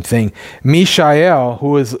the main thing. Mishael,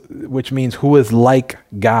 which means who is like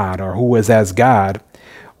God or who is as God,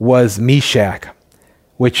 was Meshach,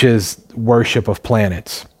 which is worship of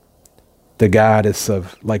planets. The goddess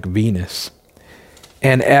of like Venus.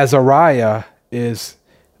 And Azariah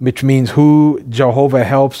which means who Jehovah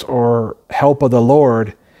helps or help of the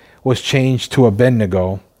Lord, was changed to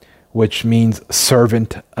Abednego, which means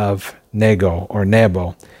servant of Nego or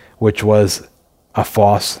Nebo, which was a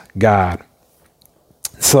false god.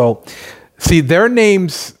 So, see, their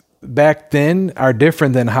names back then are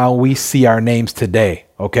different than how we see our names today,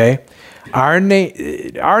 okay? Our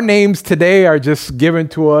names today are just given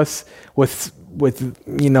to us with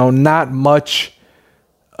not much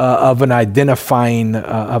of an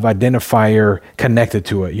identifier connected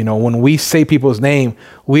to it. When we say people's name,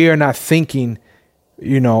 we are not thinking,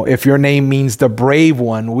 if your name means the brave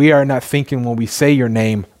one, we are not thinking when we say your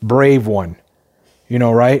name, brave one,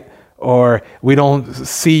 right? Or we don't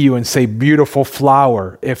see you and say beautiful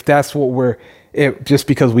flower, if that's what just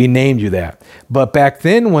because we named you that. But back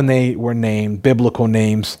then when they were named, biblical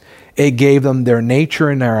names, it gave them their nature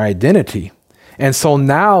and their identity. And so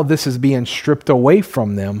now this is being stripped away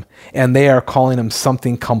from them, and they are calling them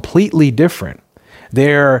something completely different.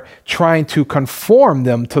 They're trying to conform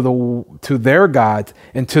them to their God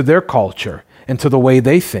and to their culture and to the way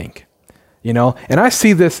they think. And I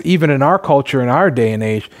see this even in our culture in our day and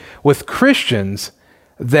age with Christians,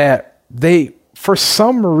 that they, for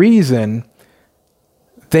some reason,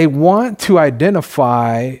 they want to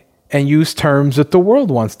identify and use terms that the world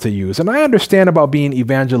wants to use. And I understand about being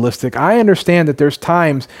evangelistic. I understand that there's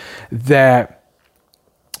times that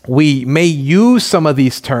we may use some of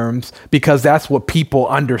these terms because that's what people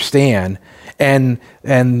understand. And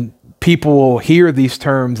people will hear these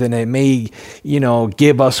terms and it may,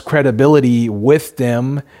 give us credibility with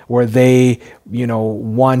them where they,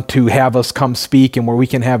 want to have us come speak and where we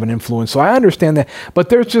can have an influence. So I understand that, but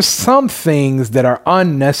there's just some things that are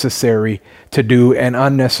unnecessary to do and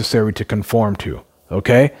unnecessary to conform to.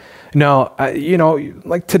 Okay. Now,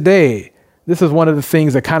 like today, this is one of the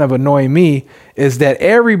things that kind of annoy me is that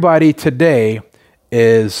everybody today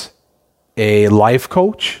is a life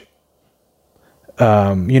coach.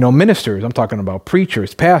 Ministers, I'm talking about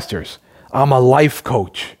preachers, pastors. I'm a life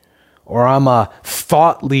coach, or I'm a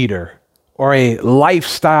thought leader, or a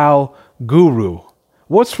lifestyle guru.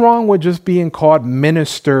 What's wrong with just being called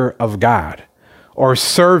minister of God or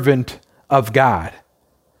servant of God?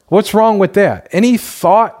 What's wrong with that? Any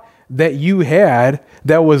thought that you had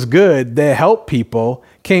that was good, that helped people,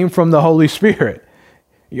 came from the Holy Spirit.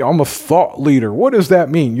 I'm a thought leader. What does that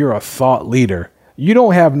mean? You're a thought leader. You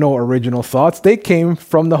don't have no original thoughts. They came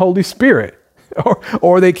from the Holy Spirit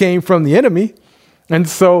or they came from the enemy. And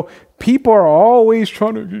so people are always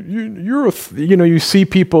trying to, you see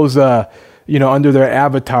people's, under their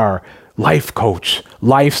avatar, life coach,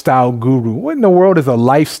 lifestyle guru. What in the world is a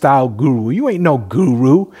lifestyle guru? You ain't no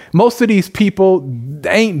guru. Most of these people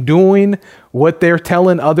ain't doing what they're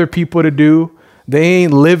telling other people to do. They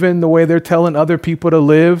ain't living the way they're telling other people to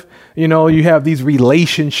live. You have these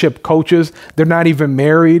relationship coaches. They're not even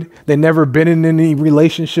married. They've never been in any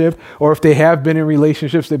relationship. Or if they have been in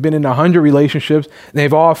relationships, they've been in 100 relationships. And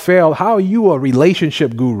they've all failed. How are you a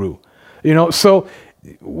relationship guru? So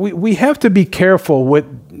we have to be careful with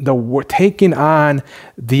we're taking on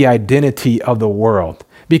the identity of the world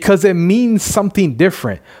because it means something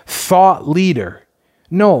different. Thought leader.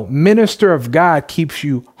 No, minister of God keeps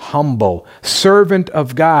you humble. Servant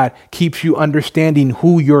of God keeps you understanding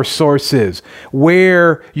who your source is,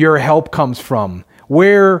 where your help comes from,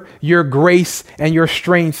 where your grace and your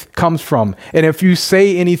strength comes from. And if you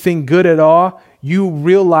say anything good at all, you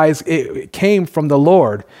realize it came from the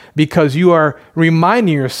Lord because you are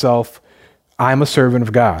reminding yourself, I'm a servant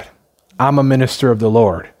of God. I'm a minister of the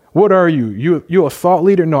Lord. What are you? You a thought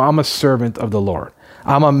leader? No, I'm a servant of the Lord.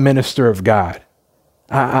 I'm a minister of God.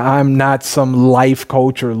 I'm not some life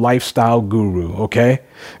coach or lifestyle guru, okay?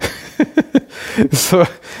 So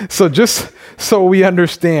just so we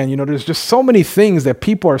understand, there's just so many things that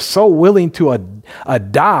people are so willing to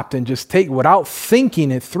adopt and just take without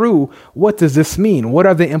thinking it through. What does this mean? What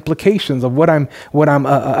are the implications of what I'm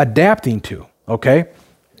adapting to, okay?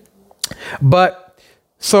 But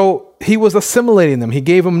so he was assimilating them. He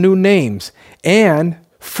gave them new names and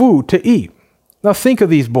food to eat. Now think of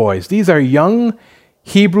these boys. These are young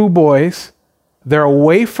Hebrew boys. They're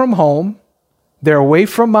away from home. They're away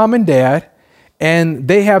from mom and dad. And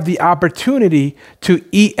they have the opportunity to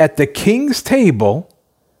eat at the king's table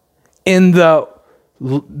in the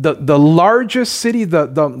largest city,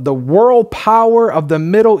 the world power of the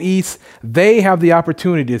Middle East. They have the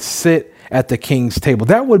opportunity to sit at the king's table.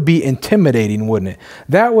 That would be intimidating, wouldn't it?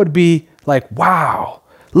 That would be like, wow,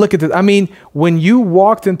 look at this. I mean, when you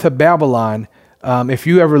walked into Babylon, if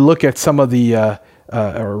you ever look at some of the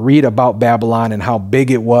or read about Babylon and how big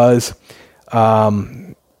it was,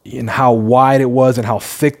 and how wide it was and how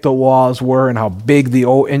thick the walls were and how big the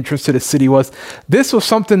old entrance to the city was. This was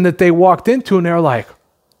something that they walked into and they're like,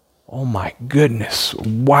 oh my goodness,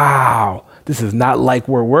 wow. This is not like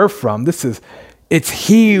where we're from. It's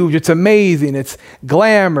huge. It's amazing. It's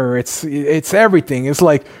glamour. It's everything. It's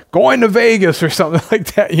like going to Vegas or something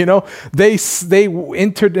like that. They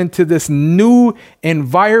entered into this new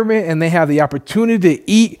environment and they have the opportunity to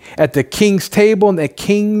eat at the king's table and the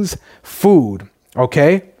king's food.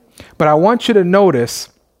 Okay. But I want you to notice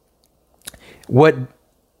what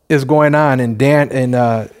is going on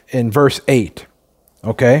in verse 8.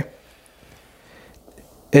 Okay.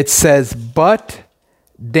 It says, but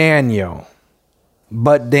Daniel.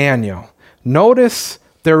 Notice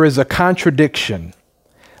there is a contradiction.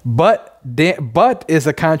 But is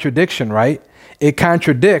a contradiction, right? It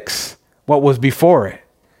contradicts what was before it.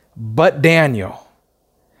 But Daniel.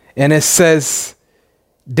 And it says,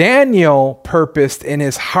 Daniel purposed in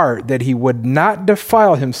his heart that he would not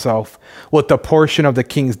defile himself with the portion of the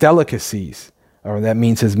king's delicacies, or that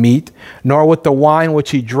means his meat, nor with the wine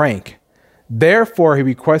which he drank. Therefore, he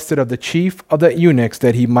requested of the chief of the eunuchs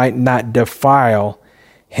that he might not defile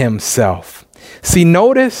himself. See,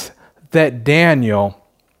 notice that Daniel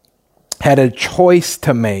had a choice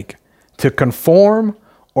to make, to conform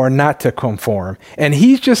or not to conform. And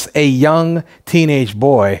he's just a young teenage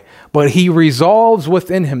boy, but he resolves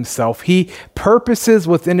within himself. He purposes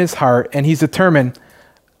within his heart, and he's determined,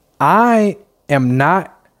 I am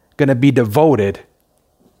not going to be devoted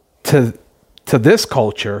to this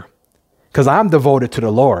culture because I'm devoted to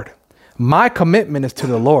the Lord. My commitment is to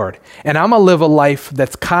the Lord, and I'm going to live a life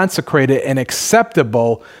that's consecrated and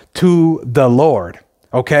acceptable to the Lord.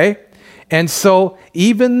 Okay? And so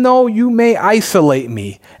even though you may isolate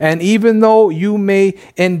me, and even though you may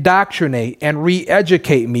indoctrinate and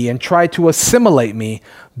re-educate me and try to assimilate me,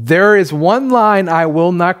 there is one line I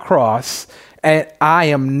will not cross, and I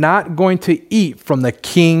am not going to eat from the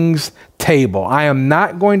king's table. I am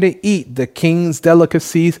not going to eat the king's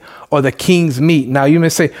delicacies or the king's meat. Now you may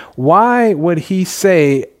say, why would he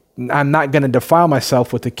say I'm not going to defile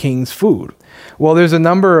myself with the king's food? Well, there's a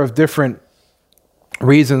number of different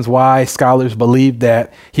reasons why scholars believe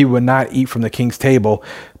that he would not eat from the king's table.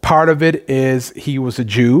 Part of it is he was a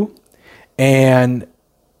Jew, and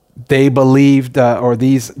they believed,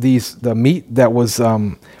 the meat that was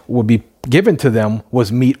would be given to them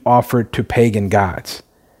was meat offered to pagan gods,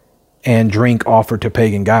 and drink offered to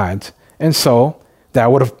pagan gods, and so that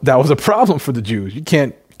was a problem for the Jews. You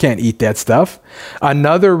can't Can't eat that stuff.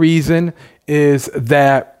 Another reason is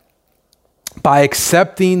that by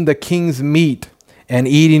accepting the king's meat and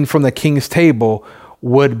eating from the king's table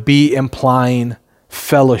would be implying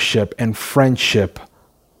fellowship and friendship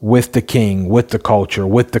with the king, with the culture,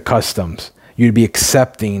 with the customs. You'd be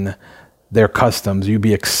accepting their customs. You'd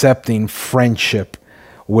be accepting friendship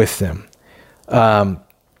with them.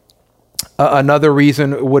 Another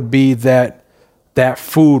reason would be that that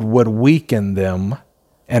food would weaken them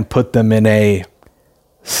and put them in a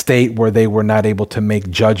state where they were not able to make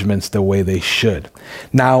judgments the way they should.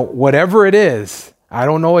 Now, whatever it is, I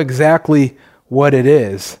don't know exactly what it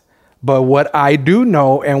is, but what I do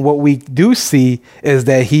know and what we do see is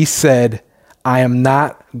that he said, I am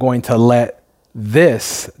not going to let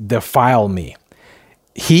this defile me.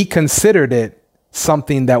 He considered it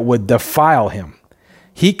something that would defile him.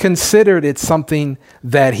 He considered it something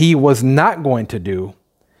that he was not going to do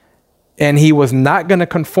and he was not going to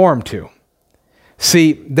conform to.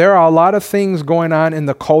 See, there are a lot of things going on in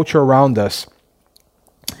the culture around us,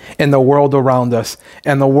 in the world around us,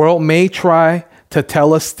 and the world may try to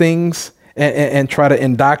tell us things and try to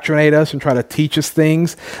indoctrinate us and try to teach us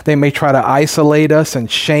things. They may try to isolate us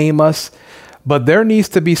and shame us, but there needs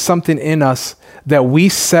to be something in us that we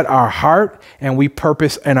set our heart and we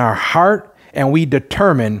purpose in our heart and we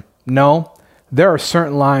determine, no, there are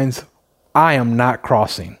certain lines I am not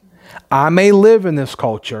crossing. I may live in this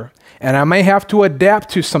culture and I may have to adapt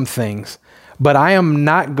to some things, but I am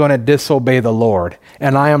not going to disobey the Lord,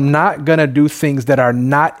 and I am not going to do things that are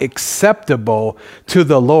not acceptable to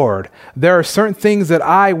the Lord. There are certain things that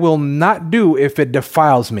I will not do if it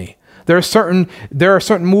defiles me. There are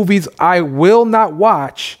certain movies I will not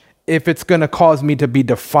watch if it's going to cause me to be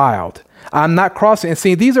defiled. I'm not crossing. And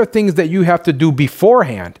see, these are things that you have to do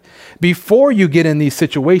beforehand, before you get in these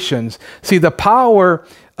situations. See, the power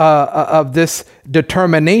of this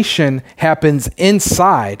determination happens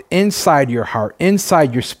inside your heart,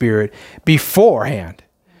 inside your spirit, beforehand.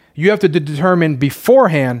 You have to determine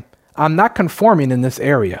beforehand, I'm not conforming in this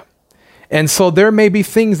area. And so there may be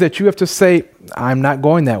things that you have to say, I'm not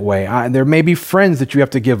going that way. There may be friends that you have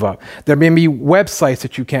to give up. There may be websites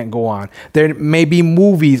that you can't go on. There may be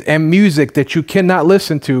movies and music that you cannot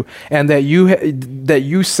listen to, and that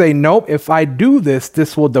you say, nope, if I do this,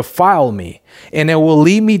 this will defile me. And it will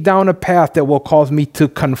lead me down a path that will cause me to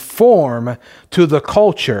conform to the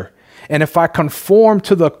culture. And if I conform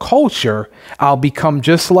to the culture, I'll become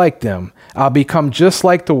just like them. I'll become just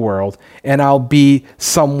like the world, and I'll be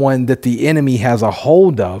someone that the enemy has a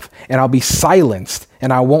hold of, and I'll be silenced,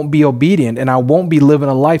 and I won't be obedient, and I won't be living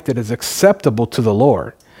a life that is acceptable to the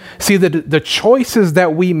Lord. See, the choices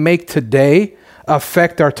that we make today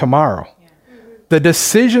affect our tomorrow. The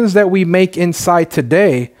decisions that we make inside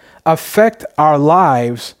today affect our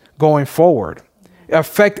lives going forward.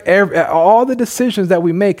 Affect all the decisions that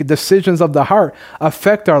we make, decisions of the heart,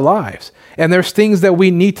 affect our lives. And there's things that we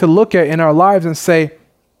need to look at in our lives and say,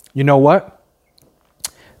 you know what?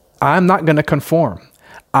 I'm not going to conform.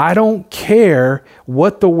 I don't care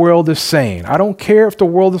what the world is saying. I don't care if the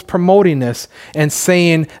world is promoting this and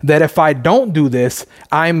saying that if I don't do this,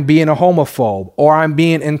 I'm being a homophobe, or I'm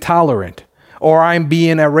being intolerant, or I'm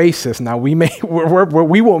being a racist. Now, we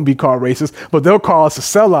won't be called racist, but they'll call us a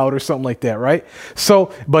sellout or something like that, right?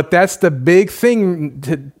 So, but that's the big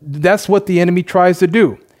thing. That's what the enemy tries to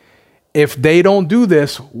do. If they don't do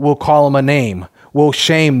this, we'll call them a name. We'll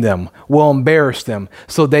shame them. We'll embarrass them,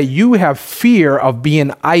 so that you have fear of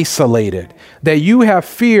being isolated, that you have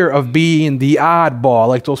fear of being the oddball,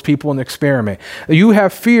 like those people in the experiment. You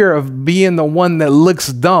have fear of being the one that looks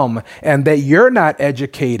dumb, and that you're not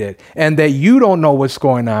educated, and that you don't know what's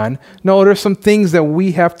going on. No, there's some things that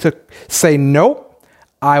we have to say, nope,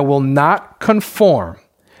 I will not conform.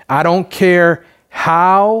 I don't care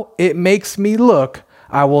how it makes me look.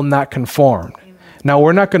 I will not conform. Now,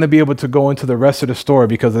 we're not going to be able to go into the rest of the story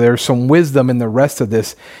because there's some wisdom in the rest of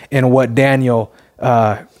this in what Daniel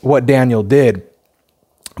did.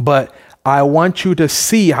 But I want you to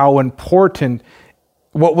see how important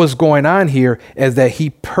what was going on here is that he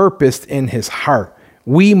purposed in his heart.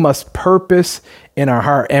 We must purpose in our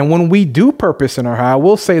heart. And when we do purpose in our heart, I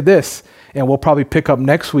will say this, and we'll probably pick up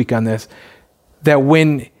next week on this, that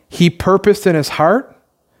when he purposed in his heart,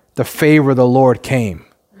 the favor of the Lord came.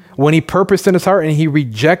 When he purposed in his heart and he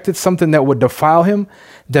rejected something that would defile him,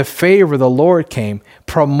 the favor of the Lord came.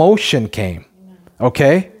 Promotion came.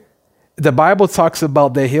 Okay? The Bible talks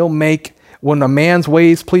about that he'll make, when a man's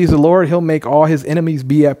ways please the Lord, he'll make all his enemies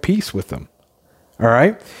be at peace with him. All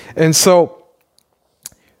right? And so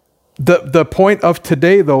the point of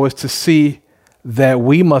today, though, is to see that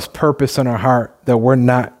we must purpose in our heart that we're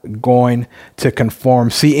not going to conform.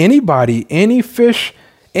 See, anybody, any fish,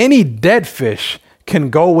 any dead fish can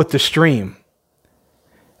go with the stream.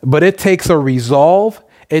 But it takes a resolve,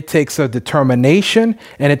 it takes a determination,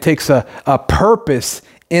 and it takes a purpose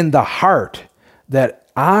in the heart that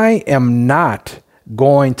I am not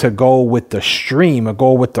going to go with the stream or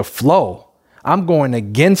go with the flow. I'm going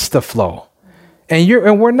against the flow. And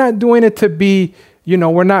we're not doing it to be,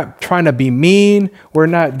 we're not trying to be mean. We're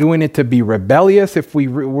not doing it to be rebellious. If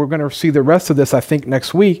we're going to see the rest of this, I think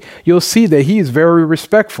next week, you'll see that he's very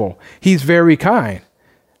respectful. He's very kind,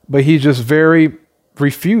 but he's just very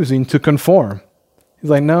refusing to conform. He's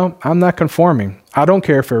like, no, I'm not conforming. I don't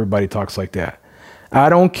care if everybody talks like that. I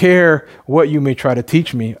don't care what you may try to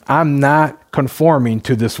teach me. I'm not conforming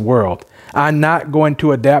to this world. I'm not going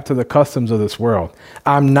to adapt to the customs of this world.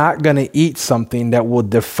 I'm not going to eat something that will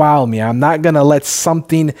defile me. I'm not going to let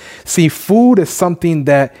something, see, food is something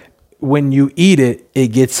that when you eat it, it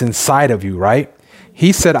gets inside of you, right?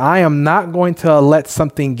 He said, I am not going to let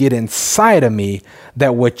something get inside of me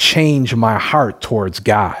that would change my heart towards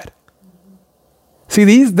God.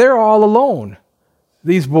 See, they're all alone.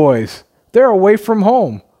 These boys, they're away from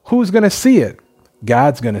home. Who's going to see it?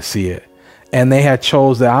 God's going to see it. And they had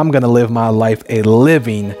chose that I'm going to live my life a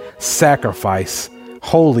living sacrifice,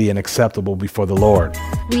 holy and acceptable before the Lord.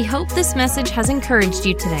 We hope this message has encouraged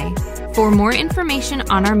you today. For more information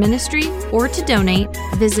on our ministry or to donate,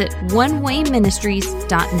 visit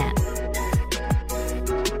onewayministries.net.